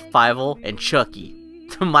you know what, Fievel and Chucky,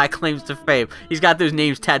 my claims to fame. He's got those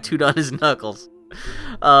names tattooed on his knuckles.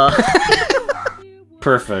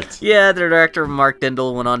 Perfect. Yeah, the director Mark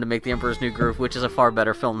Dindal went on to make The Emperor's New Groove, which is a far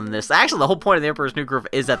better film than this. Actually, the whole point of The Emperor's New Groove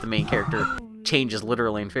is that the main character changes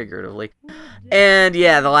literally and figuratively. And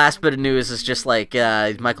yeah, the last bit of news is just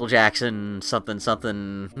Michael Jackson something.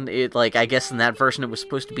 I guess in that version it was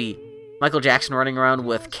supposed to be Michael Jackson running around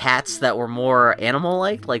with cats that were more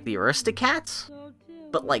animal-like the Aristocats,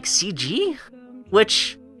 but CG?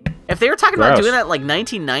 Which, if they were talking about doing that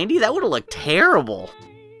 1990, that would have looked terrible.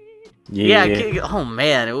 Yeah. Oh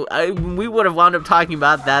man, we would have wound up talking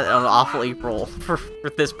about that on Awful April for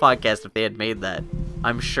this podcast if they had made that.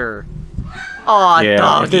 I'm sure. Oh, yeah.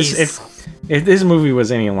 Doggies. If this movie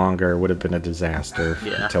was any longer, it would have been a disaster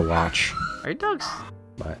to watch. Are your dogs?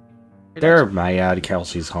 But they're mad.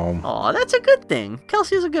 Kelsey's home. Oh, that's a good thing.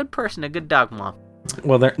 Kelsey's a good person, a good dog mom.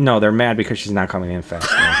 Well, they're mad because she's not coming in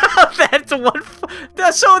fast enough. That's one.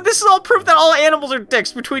 So this is all proof that all animals are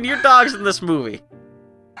dicks between your dogs and this movie.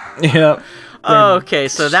 Yep. Okay,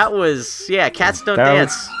 so that was Cats Don't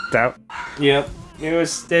Dance. Yep. It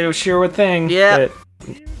was sure a thing. Yeah.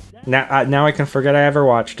 Now I can forget I ever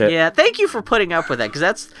watched it. Yeah, thank you for putting up with that,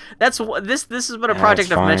 because this has been a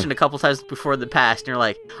project I've mentioned a couple times before in the past, and you're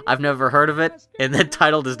like, I've never heard of it, and the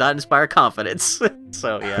title does not inspire confidence.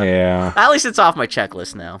 So Yeah. at least it's off my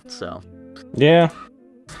checklist now. So yeah.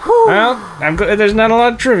 Well, I'm good. There's not a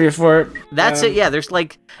lot of trivia for it. That's it. Yeah,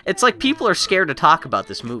 it's like people are scared to talk about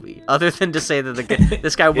this movie, other than to say that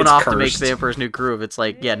this guy went off to make The Emperor's New Groove. It's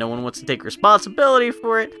like, no one wants to take responsibility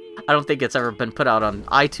for it. I don't think it's ever been put out on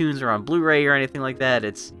iTunes or on Blu-ray or anything like that.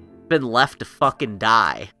 It's been left to fucking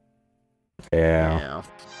die. Yeah.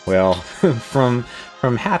 Well, from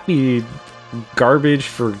happy garbage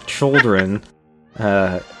for children,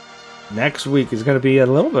 next week is going to be a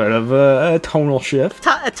little bit of a tonal shift.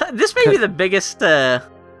 This may be the biggest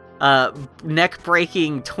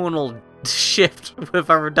neck-breaking tonal shift we've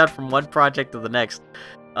ever done from one project to the next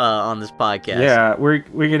on this podcast. Yeah, we're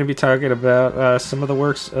going to be talking about some of the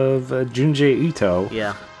works of Junji Ito.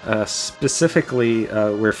 Yeah. Specifically,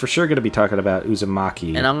 we're for sure going to be talking about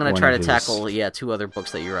Uzumaki. And I'm going to try to tackle, 2 other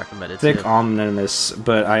books that you recommended. Thick Omnibus,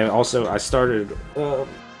 but I started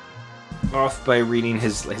off by reading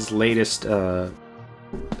his latest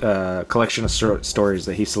collection of stories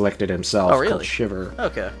that he selected himself. Oh, really? Called Shiver.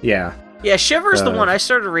 Okay. Yeah. Yeah, Shiver's the one I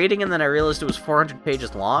started reading, and then I realized it was 400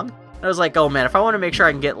 pages long. And I was like, oh man, if I want to make sure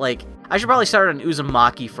I can get I should probably start on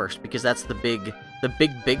Uzumaki first, because that's the big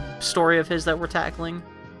story of his that we're tackling.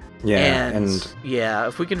 Yeah, and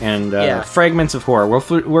if we can, Fragments of Horror.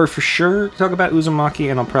 We're for sure talk about Uzumaki,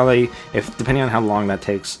 and I'll probably, depending on how long that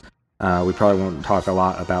takes, we probably won't talk a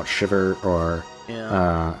lot about Shiver or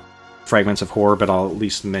Fragments of Horror, but I'll at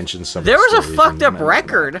least mention some. There was a fucked up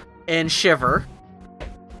record in Shiver,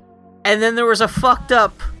 and then there was a fucked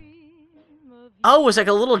up. Oh, it was like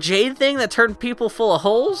a little jade thing that turned people full of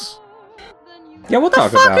holes. Yeah, we'll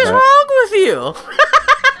talk about What it. the fuck is wrong with you?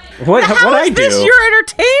 What I do? Is this your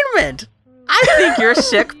entertainment? I think you're a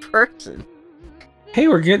sick person. Hey,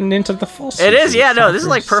 we're getting into the fall season. It is, this is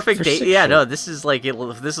like perfect date. This is like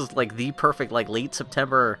the perfect late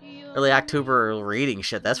September, early October reading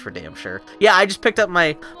shit. That's for damn sure. Yeah, I just picked up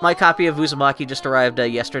my copy of Uzumaki, just arrived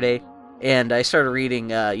yesterday, and I started reading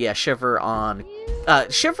Shiver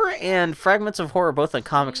and Fragments of Horror, both on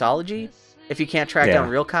Comixology. If you can't track down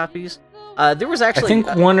real copies, there was actually I think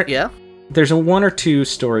there's a 1 or 2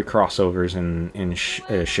 story crossovers in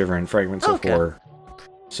Shiver and Fragments of Horror.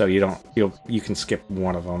 So you can skip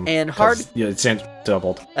one of them. And it's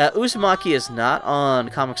doubled. Uzumaki is not on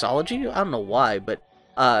Comixology. I don't know why, but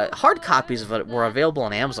hard copies of it were available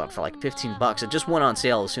on Amazon for like $15. It just went on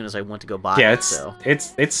sale as soon as I went to go buy it.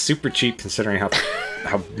 It's super cheap considering how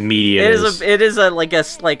meaty it is. It is a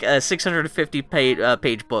 650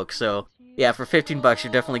 page book. So yeah, for $15,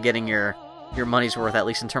 you're definitely getting your money's worth, at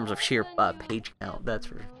least in terms of sheer page count. That's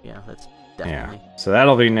definitely. Yeah. So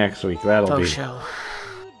that'll be next week. That'll be show.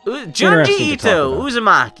 Junji Ito,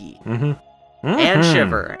 Uzumaki, and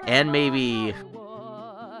Shiver, and maybe.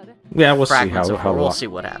 Yeah, we'll see how we'll see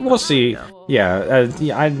what happens. We'll see.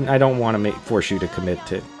 I don't want to force you to commit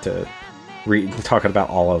to talking about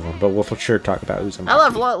all of them, but we'll for sure talk about Uzumaki. I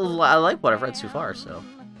like what I've read so far, and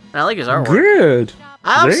I like his artwork. Good.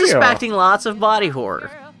 I'm suspecting lots of body horror.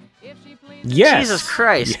 Yes. Jesus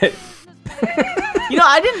Christ. I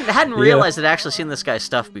hadn't realized I'd actually seen this guy's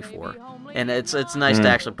stuff before. And it's nice to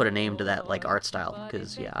actually put a name to that art style,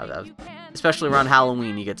 because I've, especially around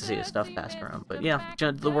Halloween, you get to see his stuff passed around. But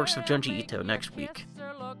the works of Junji Ito next week.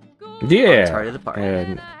 Yeah. Tardy the Party.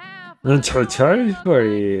 And Tardy the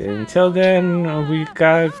Party. Until then, we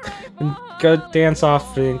go dance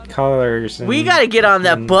off in colors. We gotta get on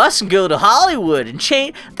that bus and go to Hollywood and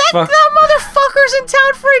change. That motherfucker's in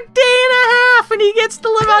town for a day and a half, and he gets to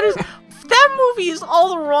live out his. That movie is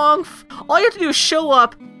all the wrong. All you have to do is show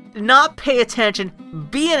up, not pay attention,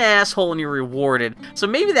 be an asshole, and you're rewarded. So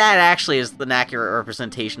maybe that actually is the accurate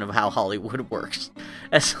representation of how Hollywood works.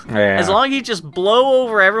 As long as you just blow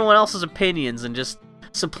over everyone else's opinions and just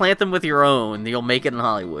supplant them with your own, you'll make it in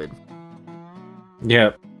Hollywood.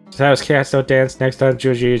 Yep. So that was Cats Don't Dance. Next time,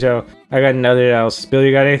 Junji Ito. I got nothing else. Bill,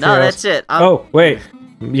 you got anything else? No, that's it. Oh, wait.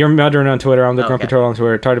 You're Muddering on Twitter. I'm the Grumpy Turtle on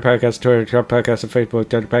Twitter. Tardy Podcast on Twitter. Tardy Podcast on Facebook.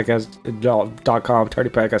 TardyPodcast.com.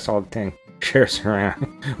 Tardy Podcast, all the thing. Share us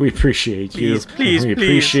around. We appreciate you. Please.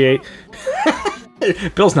 Appreciate.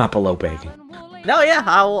 Bill's not below begging. No,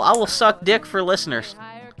 I will suck dick for listeners.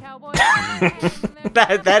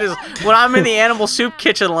 that is when I'm in the animal soup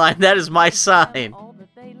kitchen line. That is my sign.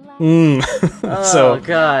 Oh,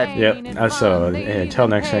 God. Yep. So, until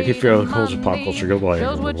next time, keep your culture, pop culture. Goodbye.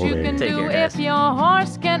 Shows what you can Take do care, guys. if your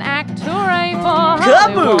horse can act. Hooray for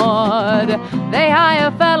Hollywood. They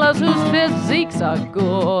hire fellas whose physiques are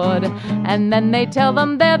good, and then they tell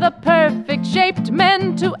them they're the perfect shaped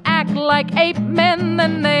men to act like ape men.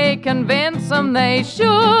 Then they convince them they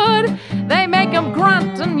should. They make them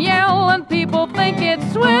grunt and yell, and people think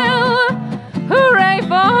it's swell. Hooray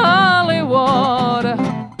for Hollywood.